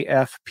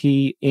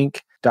HAFPINC.com.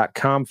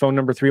 bootcamp.com. Phone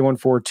number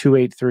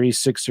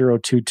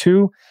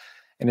 314-283-6022.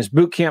 And his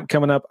boot camp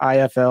coming up,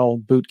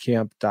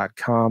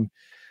 iflbootcamp.com.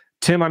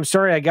 Tim, I'm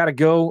sorry I got to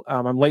go.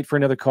 I'm late for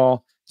another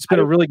call. It's been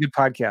a really good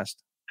podcast.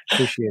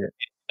 Appreciate it.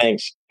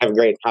 Thanks. Have a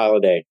great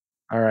holiday.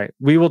 All right.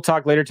 We will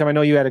talk later, Tim. I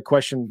know you had a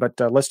question, but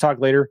let's talk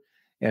later.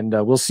 And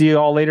we'll see you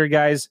all later,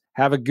 guys.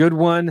 Have a good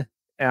one.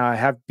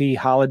 Happy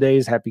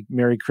holidays. Happy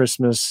Merry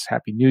Christmas.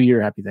 Happy New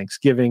Year. Happy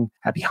Thanksgiving.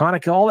 Happy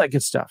Hanukkah. All that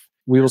good stuff.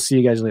 We will see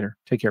you guys later.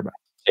 Take care. Bye.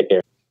 Take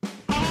care.